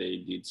 but they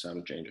did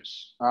some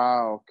changes.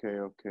 Ah, okay,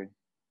 okay.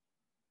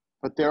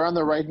 But there on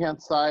the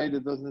right-hand side,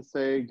 it doesn't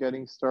say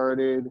getting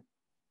started.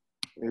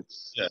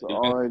 It's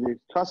already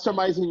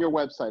customizing your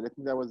website. I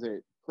think that was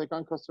it. Click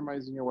on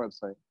customizing your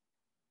website.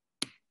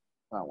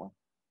 That one.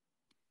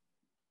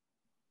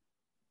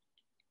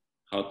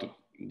 How to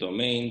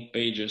domain,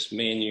 pages,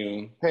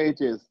 menu.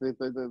 Pages.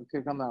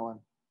 Click on that one.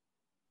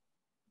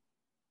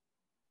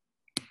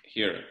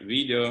 Here,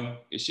 video.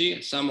 You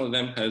see, some of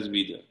them has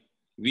video.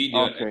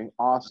 Video. Okay,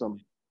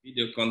 awesome.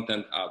 Video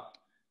content up.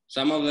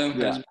 Some of them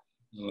has,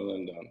 some of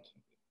them don't.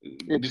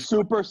 It's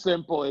super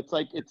simple. It's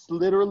like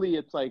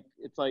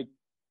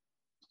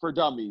for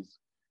dummies.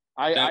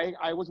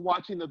 I was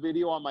watching the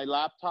video on my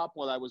laptop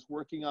while I was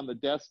working on the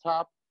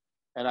desktop,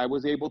 and I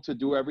was able to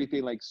do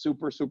everything like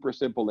super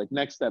simple, like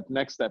next step,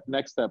 next step,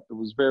 next step. It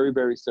was very,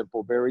 very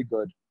simple, very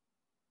good.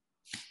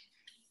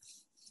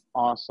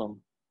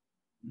 Awesome.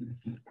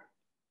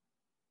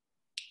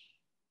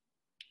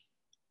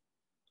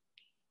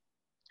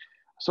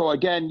 So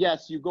again,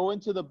 yes, you go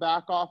into the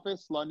back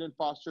office,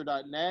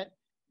 londonfoster.net,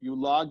 you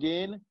log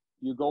in,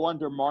 you go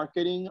under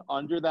marketing.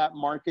 Under that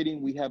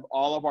marketing, we have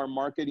all of our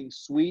marketing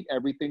suite,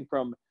 everything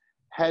from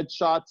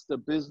headshots to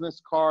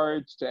business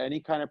cards to any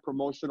kind of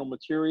promotional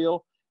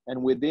material.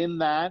 And within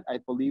that, I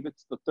believe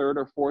it's the third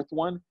or fourth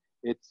one,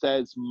 it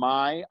says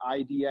My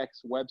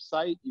IDX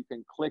website. You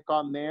can click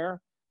on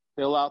there,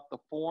 fill out the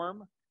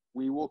form.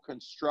 We will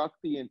construct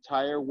the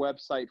entire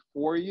website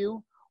for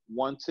you.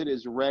 Once it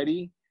is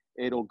ready,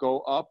 it'll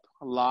go up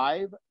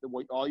live.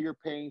 All you're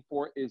paying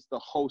for is the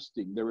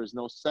hosting. There is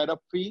no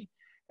setup fee.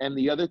 And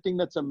the other thing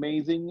that's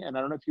amazing, and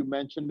I don't know if you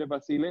mentioned it,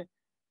 Vasile,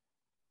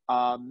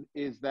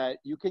 is that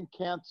you can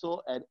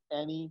cancel at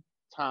any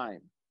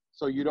time.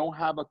 So you don't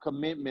have a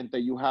commitment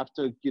that you have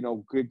to,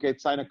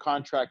 sign a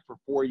contract for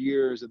 4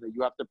 years and that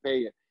you have to pay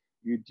it.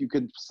 You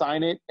can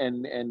sign it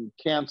and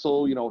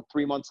cancel,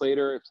 3 months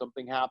later if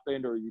something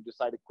happened or you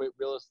decide to quit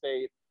real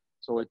estate.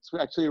 So it's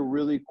actually a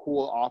really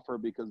cool offer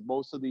because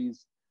most of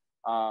these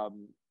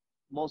IDX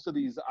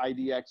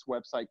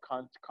website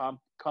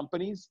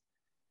companies,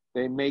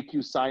 they make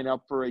you sign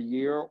up for a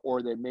year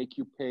or they make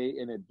you pay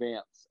in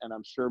advance. And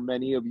I'm sure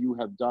many of you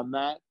have done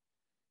that.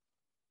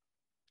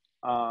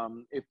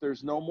 If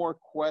there's no more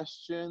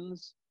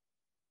questions,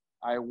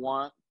 I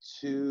want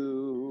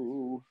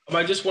to...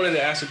 I just wanted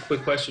to ask a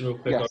quick question real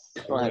quick. Yes,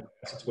 go ahead.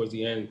 Towards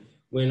the end.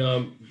 When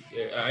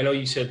I know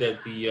you said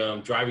that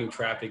the driving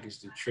traffic is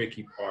the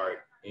tricky part.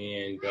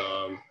 And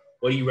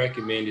what do you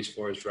recommend as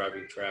far as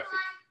driving traffic?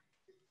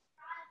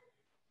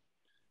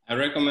 I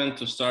recommend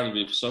to start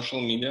with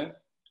social media,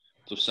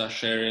 to start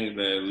sharing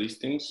the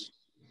listings.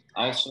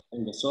 Also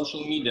in the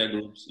social media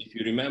groups, if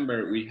you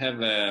remember, we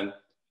have an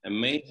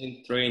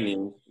amazing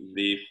training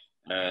with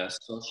a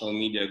social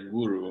media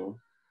guru.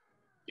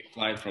 He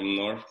flies from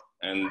North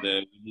and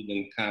we did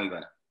in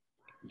Canada.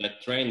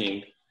 That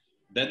training,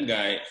 that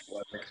guy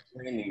was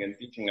explaining and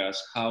teaching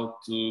us how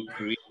to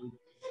create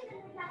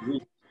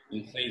groups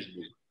in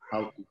Facebook.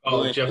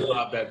 How to Jeff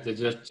Lobb,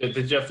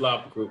 the Jeff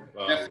Lobb group.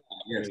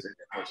 Yes.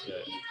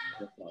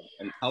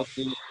 And how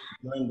to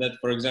join that,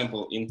 for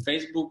example, in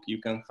Facebook, you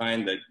can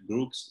find the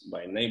groups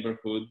by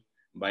neighborhood,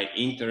 by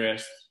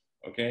interest,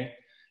 okay?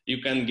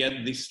 You can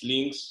get these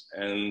links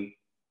and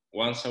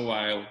once a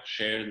while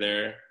share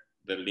there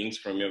the links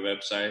from your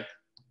website,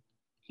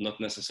 not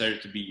necessary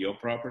to be your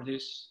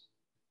properties.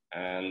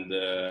 And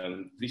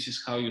this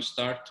is how you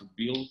start to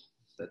build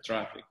the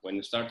traffic. When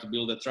you start to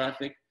build the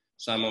traffic,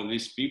 some of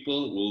these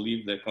people will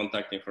leave the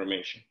contact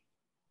information.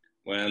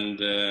 When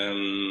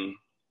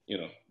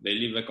they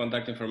leave the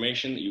contact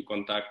information, you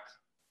contact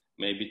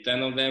maybe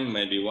 10 of them,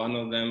 maybe one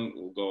of them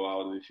will go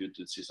out with you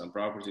to see some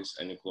properties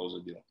and you close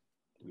the deal.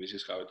 This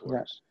is how it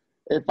works.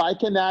 Yeah. If I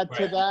can add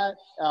to that,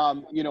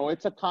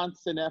 it's a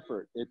constant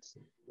effort.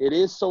 It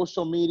is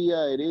social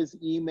media, it is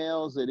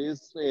emails, it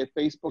is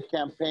Facebook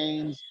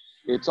campaigns.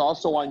 It's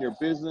also on your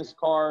business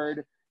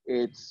card.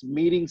 It's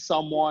meeting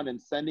someone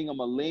and sending them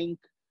a link.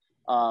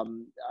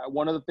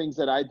 One of the things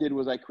that I did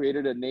was I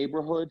created a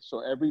neighborhood. So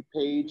every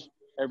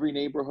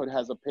neighborhood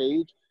has a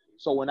page.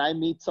 So when I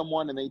meet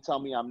someone and they tell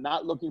me I'm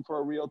not looking for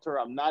a realtor,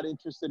 I'm not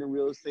interested in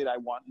real estate, I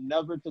want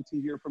never to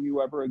hear from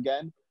you ever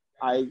again,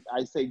 I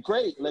say,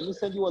 great, let me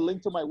send you a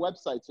link to my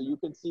website so you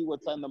can see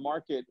what's on the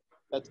market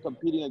that's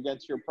competing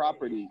against your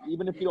property.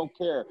 Even if you don't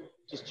care,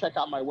 just check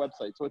out my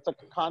website. So it's a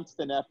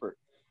constant effort.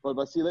 But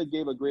Vasile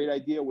gave a great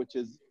idea, which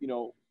is,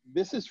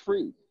 this is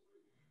free.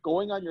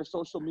 Going on your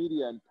social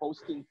media and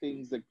posting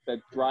things that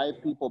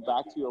drive people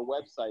back to your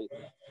website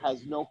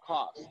has no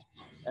cost.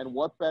 And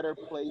what better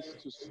place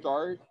to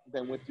start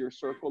than with your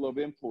circle of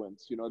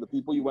influence? The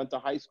people you went to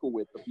high school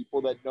with, the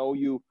people that know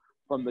you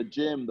from the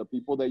gym, the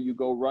people that you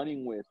go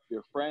running with,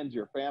 your friends,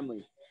 your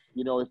family.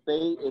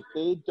 If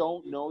they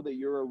don't know that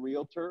you're a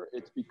realtor,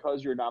 it's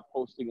because you're not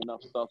posting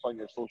enough stuff on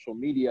your social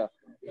media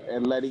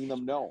and letting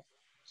them know.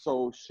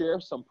 So share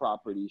some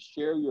properties,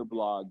 share your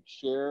blog,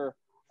 share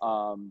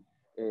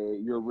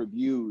your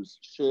reviews,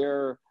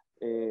 share,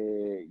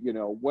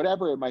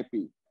 whatever it might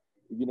be.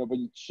 but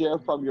you share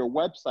from your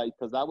website,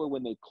 because that way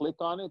when they click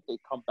on it, they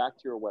come back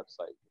to your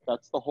website.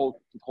 That's the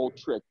whole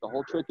trick. The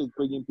whole trick is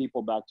bringing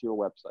people back to your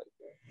website.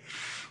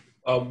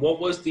 What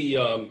was the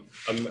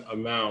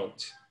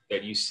amount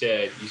that you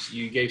said?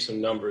 You gave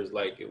some numbers,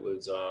 like it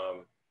was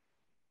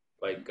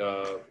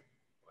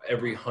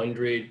every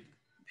 100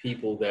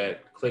 people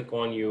that click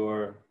on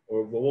your,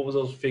 or what was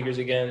those figures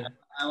again?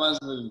 I was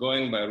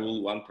going by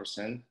rule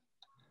 1%.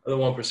 The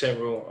 1%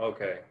 rule.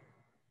 Okay,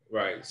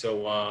 right.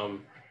 So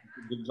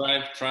if you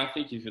drive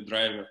traffic, if you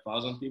drive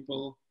 1,000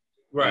 people,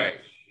 right,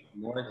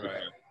 more if you right.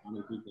 drive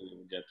 100 people,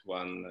 you get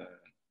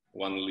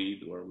one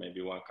lead or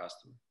maybe one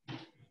customer.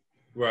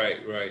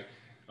 Right, right.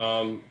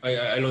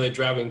 I know that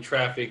driving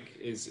traffic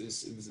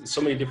is so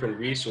many different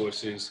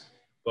resources,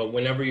 but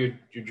whenever you're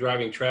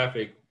driving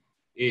traffic,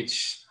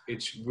 it's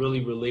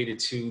really related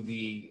to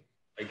the,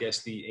 I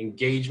guess, the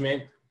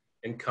engagement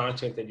and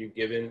content that you're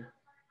given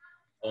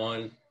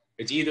on.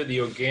 It's either the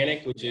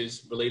organic, which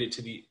is related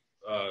to the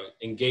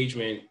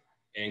engagement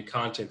and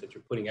content that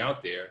you're putting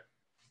out there,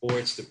 or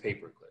it's the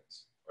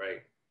pay-per-clicks,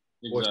 right?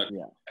 Exactly.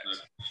 Yeah.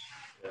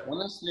 Yeah.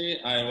 Honestly,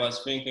 I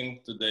was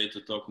thinking today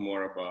to talk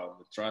more about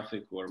the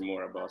traffic or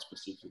more about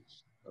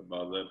specifics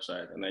about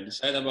website. And I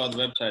decided about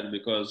website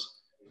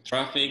because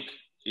traffic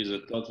is a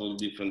totally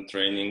different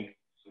training.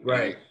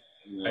 Right.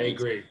 And, I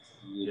agree.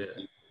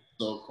 It's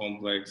so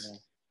complex.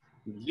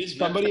 Yeah.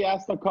 Somebody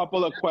asked a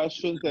couple of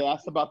questions. They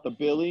asked about the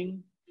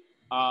billing.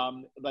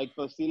 Like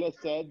Vasile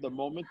said, the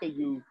moment that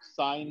you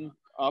sign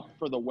up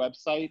for the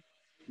website,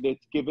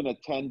 it's given a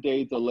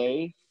 10-day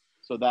delay.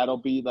 So that'll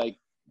be like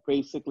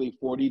basically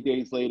 40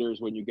 days later is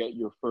when you get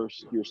your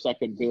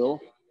second bill,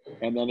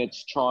 and then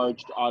it's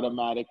charged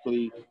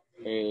automatically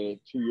to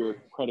your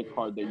credit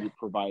card that you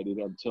provided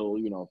until,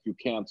 if you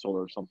cancel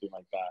or something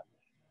like that.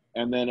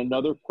 And then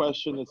another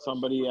question that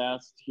somebody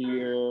asked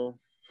here,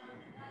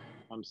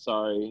 I'm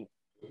sorry,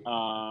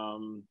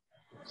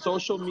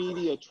 social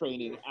media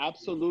training.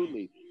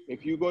 Absolutely.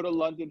 If you go to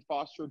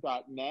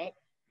londonfoster.net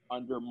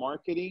under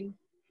marketing,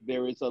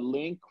 there is a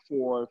link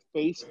for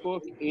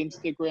Facebook,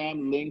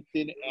 Instagram,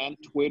 LinkedIn, and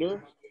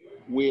Twitter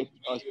with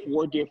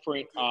 4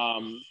 different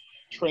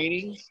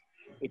trainings.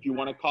 If you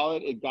want to call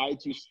it, it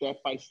guides you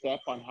step by step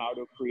on how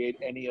to create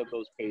any of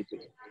those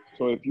pages.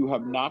 So if you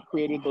have not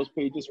created those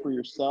pages for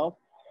yourself,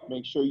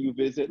 make sure you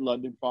visit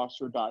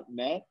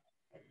londonfoster.net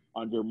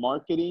under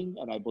marketing,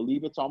 and I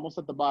believe it's almost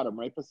at the bottom,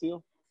 right,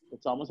 Vasile?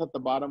 It's almost at the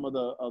bottom of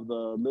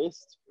the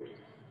list.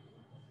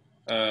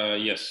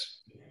 Yes.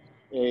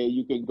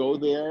 You can go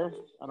there.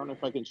 I don't know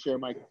if I can share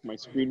my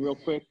screen real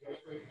quick.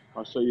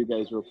 I'll show you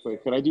guys real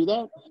quick. Can I do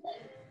that?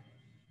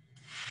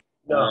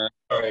 No.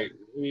 All right.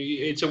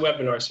 It's a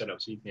webinar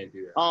setup, so you can't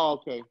do that. Oh,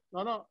 okay.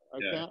 No, I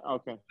can't.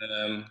 Okay.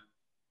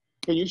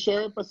 Can you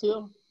share it,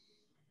 Vasile?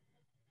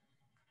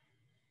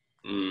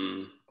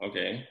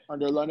 Okay.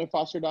 Under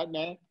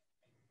londonfoster.net.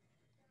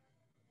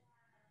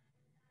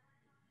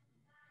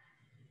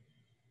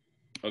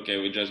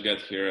 Okay, we just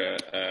got here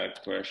a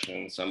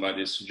question.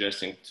 Somebody is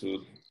suggesting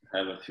to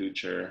have a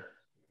future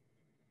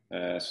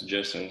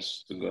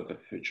suggestions to go to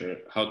future,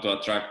 how to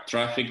attract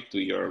traffic to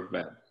your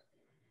web.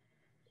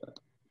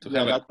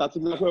 That's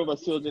exactly what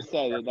Vasile just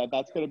said.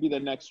 That's going to be the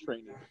next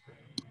training.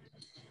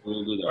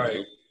 We'll do that.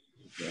 Right.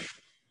 Okay.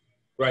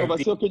 Right. So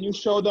Vasile, can you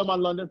show them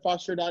on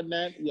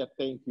londonfoster.net? Yeah,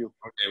 thank you.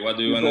 Okay, what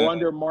do you want to go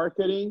under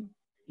marketing?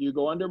 You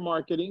go under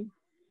marketing,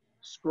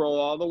 scroll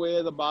all the way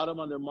at the bottom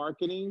under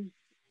marketing.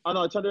 Oh,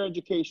 no, it's under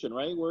education,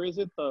 right? Where is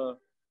it?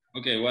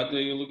 Okay, what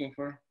are you looking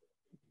for?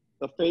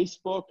 The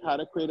Facebook, how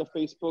to create a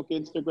Facebook,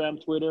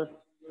 Instagram, Twitter.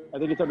 I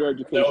think it's under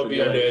education. That would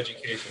be under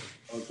education.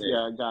 Okay.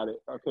 Yeah, I got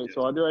it. Okay,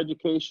 so under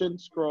education,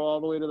 scroll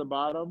all the way to the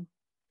bottom.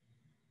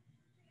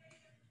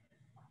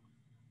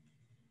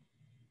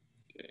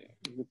 Okay.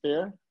 Is it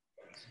there?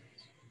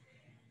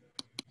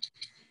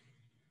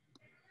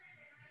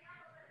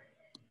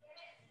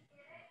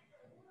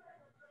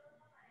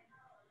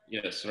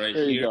 Yes, right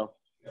there here. You go.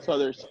 So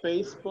there's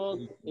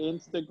Facebook,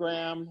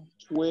 Instagram,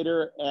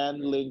 Twitter,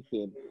 and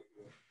LinkedIn.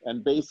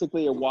 And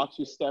basically it walks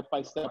you step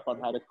by step on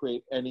how to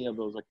create any of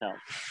those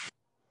accounts.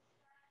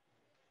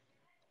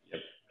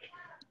 Yep.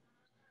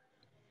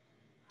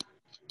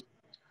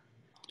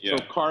 Yeah.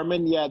 So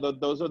Carmen,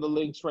 those are the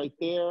links right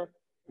there.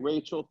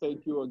 Rachel,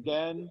 thank you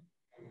again.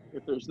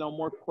 If there's no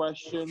more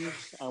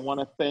questions, I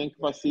want to thank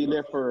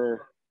Vasile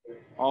for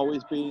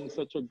always being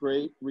such a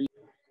great resource.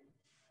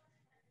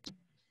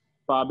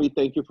 Bobby,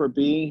 thank you for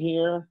being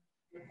here.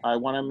 I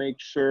want to make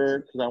sure,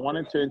 because I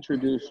wanted to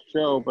introduce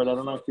Joe, but I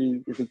don't know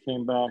if he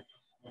came back.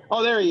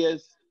 Oh, there he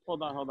is.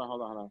 Hold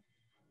on.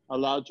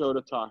 Allow Joe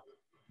to talk.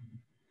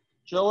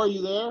 Joe, are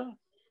you there?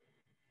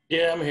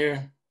 Yeah, I'm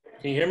here.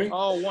 Can you hear me?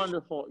 Oh,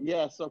 wonderful.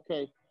 Yes,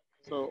 okay.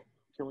 So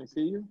can we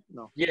see you?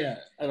 No. Yeah,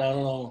 and I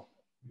don't know.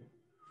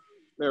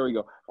 There we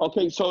go.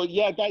 Okay, so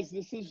yeah, guys,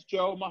 this is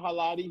Joe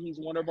Mahallati. He's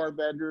one of our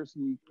vendors.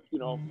 He,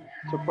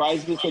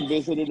 surprised us and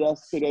visited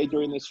us today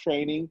during this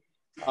training.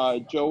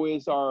 Joe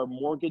is our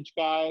mortgage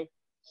guy.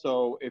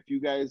 So if you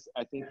guys,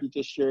 I think he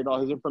just shared all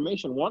his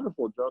information.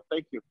 Wonderful, Joe.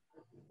 Thank you.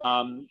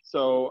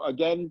 So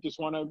again, just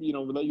want to,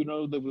 let you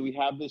know that we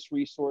have this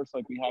resource,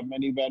 like we have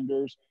many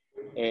vendors.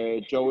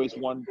 Joe is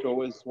one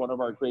of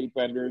our great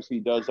vendors. He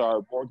does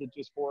our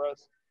mortgages for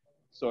us.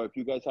 So if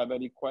you guys have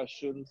any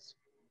questions,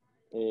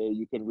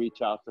 you can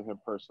reach out to him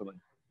personally.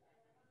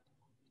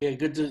 Yeah,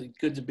 good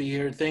to be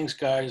here. Thanks,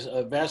 guys.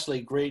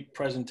 Vasile, great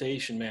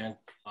presentation, man.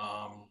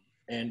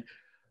 And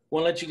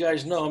want to let you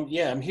guys know,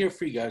 I'm here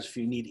for you guys if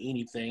you need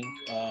anything.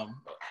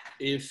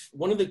 If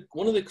one of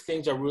the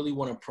things I really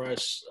want to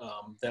press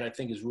that I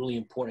think is really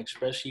important,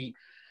 especially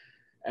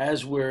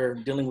as we're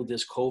dealing with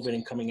this COVID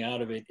and coming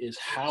out of it, is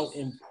how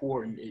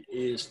important it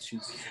is to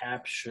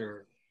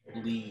capture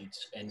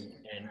leads and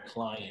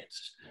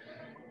clients.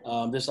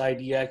 This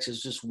IDX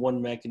is just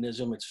one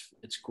mechanism.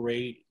 It's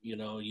great.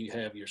 You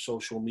have your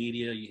social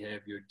media, you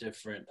have your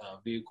different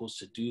vehicles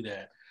to do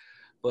that,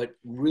 but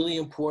really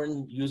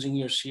important using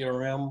your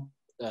CRM,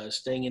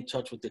 staying in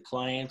touch with the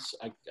clients.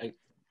 I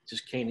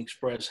just can't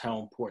express how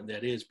important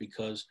that is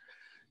because,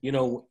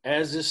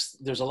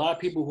 there's a lot of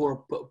people who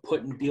are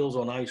putting deals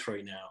on ice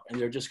right now, and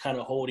they're just kind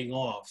of holding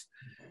off.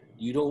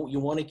 You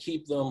want to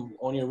keep them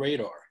on your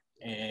radar.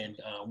 And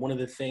one of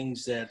the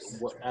things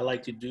what I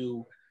like to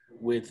do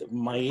with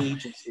my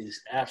agents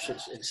is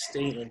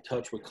stay in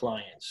touch with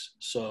clients.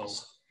 So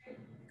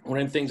one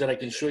of the things that I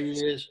can show you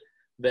is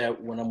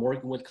that when I'm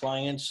working with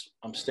clients,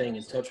 I'm staying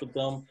in touch with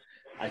them.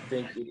 I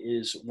think it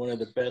is one of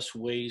the best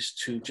ways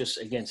to just,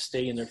 again,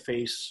 stay in their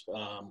face,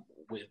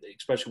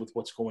 especially with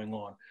what's going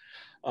on.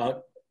 I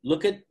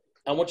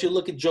want you to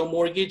look at Joe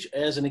Mortgage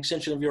as an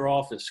extension of your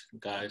office,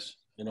 guys.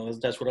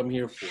 That's what I'm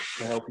here for,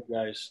 to help you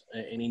guys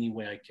in any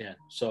way I can.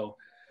 So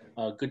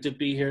good to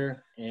be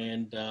here.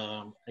 And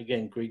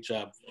again, great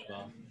job,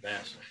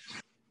 Bass.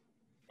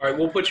 All right,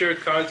 we'll put your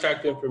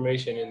contact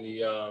information in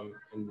the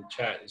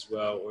chat as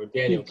well, or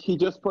Daniel. He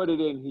just put it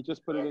in. He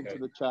just put it into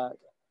the chat.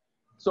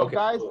 So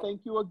guys, cool.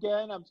 Thank you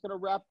again. I'm just going to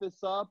wrap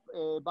this up.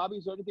 Bobby,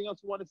 is there anything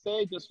else you want to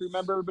say? Just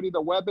remember, everybody,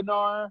 the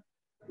webinar.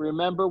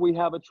 Remember, we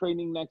have a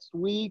training next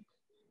week.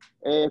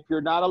 If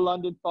you're not a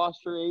London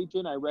Foster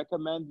agent, I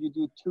recommend you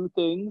do two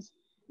things.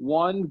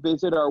 One,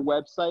 visit our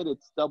website.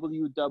 It's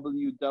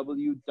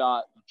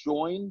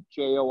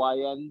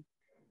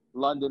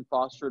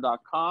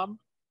www.joinlondonfoster.com.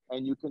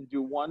 And you can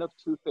do one of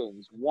two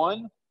things.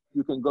 One,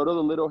 you can go to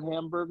the little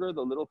hamburger,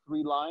 the little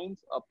 3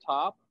 lines up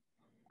top.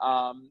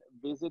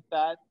 Visit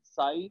that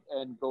site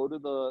and go to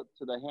the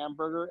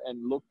hamburger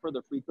and look for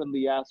the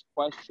frequently asked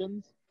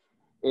questions.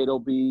 It'll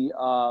be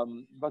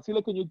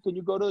Vasile, can you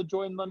go to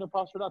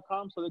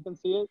joinlondonfoster.com so they can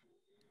see it?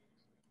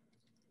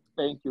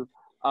 Thank you.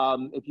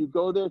 If you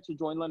go there to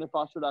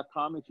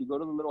joinlondonfoster.com, if you go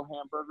to the little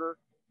hamburger,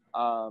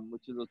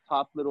 which is the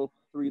top little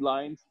 3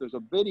 lines, there's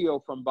a video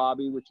from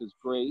Bobby, which is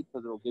great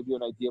because it'll give you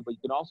an idea. But you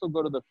can also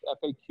go to the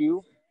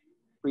FAQ,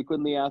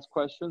 frequently asked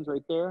questions,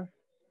 right there.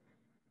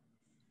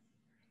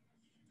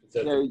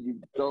 There you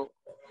go.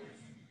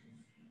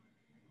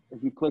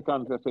 If you click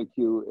on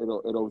FAQ,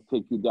 it'll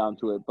take you down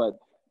to it. But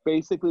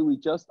basically, we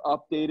just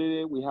updated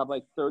it. We have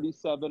like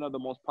 37 of the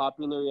most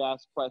popularly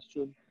asked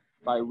questions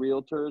by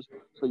realtors.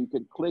 So you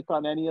can click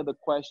on any of the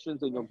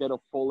questions and you'll get a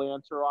full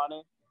answer on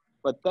it.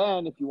 But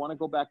then if you want to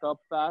go back up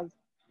fast,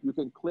 you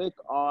can click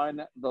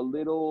on the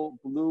little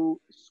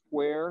blue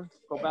square.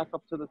 Go back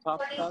up to the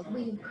top.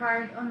 We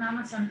card on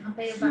Amazon.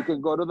 You can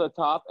go to the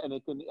top and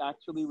it can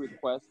actually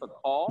request a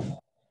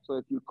call. So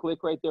if you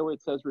click right there where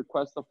it says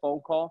request a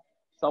phone call,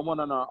 someone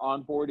on our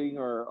onboarding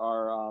or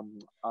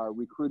our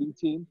recruiting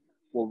team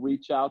will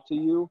reach out to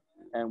you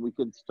and we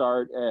can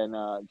start and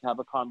have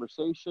a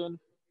conversation.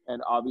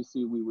 And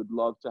obviously we would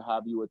love to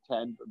have you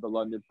attend the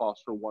London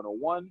Foster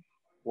 101.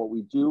 What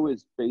we do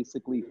is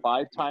basically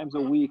 5 times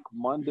a week,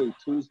 Monday,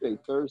 Tuesday,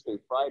 Thursday,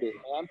 Friday,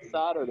 and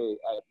Saturday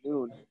at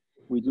noon,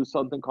 we do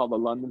something called the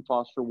London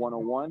Foster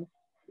 101.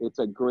 It's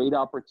a great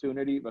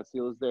opportunity.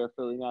 Vasile is there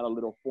filling out a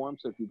little form,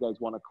 so if you guys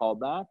want to call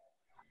back.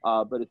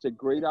 But it's a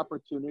great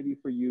opportunity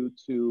for you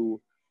to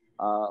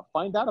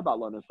find out about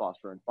London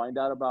Foster and find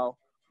out about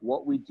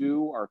what we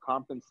do, our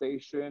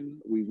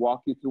compensation. We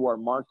walk you through our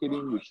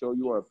marketing. We show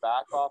you our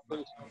back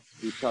office.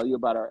 We tell you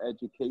about our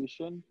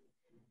education.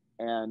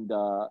 And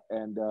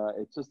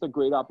it's just a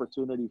great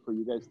opportunity for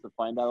you guys to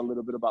find out a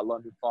little bit about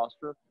London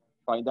Foster,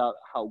 find out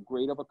how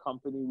great of a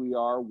company we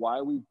are,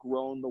 why we've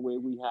grown the way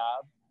we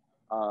have,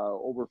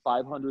 over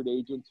 500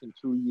 agents in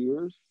 2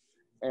 years,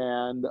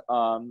 and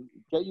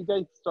get you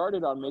guys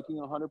started on making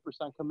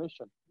 100%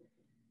 commission.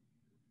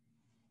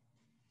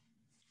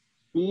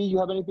 B, you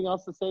have anything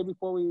else to say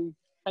before we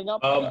hang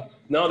up?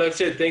 No, that's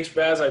it. Thanks,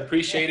 Baz. I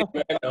appreciate it,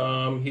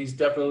 man. He's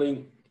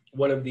definitely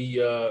one of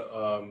the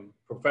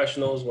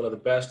professionals, one of the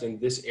best in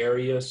this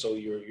area. So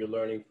you're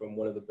learning from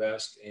one of the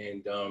best,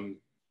 and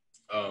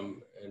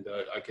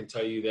I can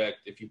tell you that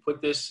if you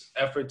put this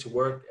effort to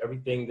work,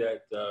 everything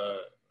that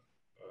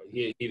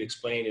he'd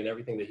explained and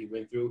everything that he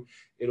went through,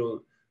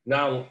 it'll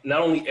not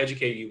only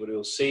educate you, but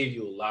it'll save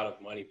you a lot of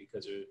money,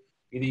 because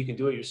either you can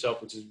do it yourself,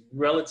 which is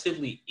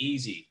relatively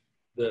easy.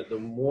 The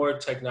more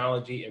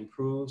technology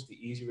improves, the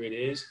easier it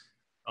is.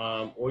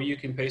 or you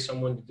can pay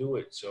someone to do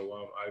it.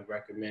 So I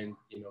recommend,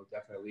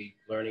 definitely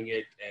learning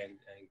it and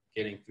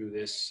getting through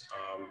this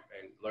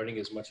and learning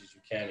as much as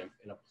you can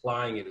and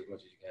applying it as much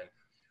as you can.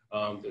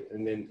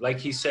 And then, like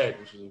he said,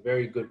 which was a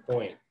very good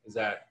point, is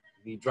that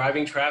the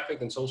driving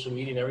traffic and social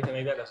media and everything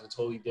like that, that's a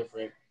totally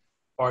different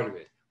part of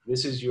it.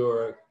 This is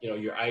your,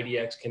 your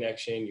IDX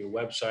connection, your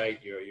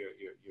website, your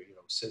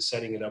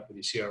setting it up with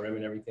your CRM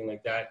and everything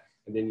like that.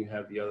 And then you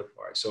have the other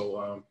part.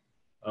 So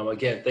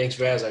again, thanks,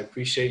 Vaz. I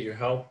appreciate your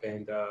help,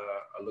 and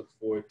I look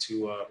forward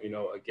to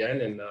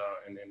again and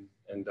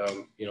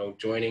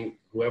joining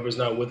whoever's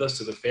not with us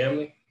to the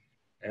family,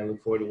 and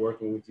look forward to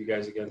working with you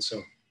guys again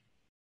soon.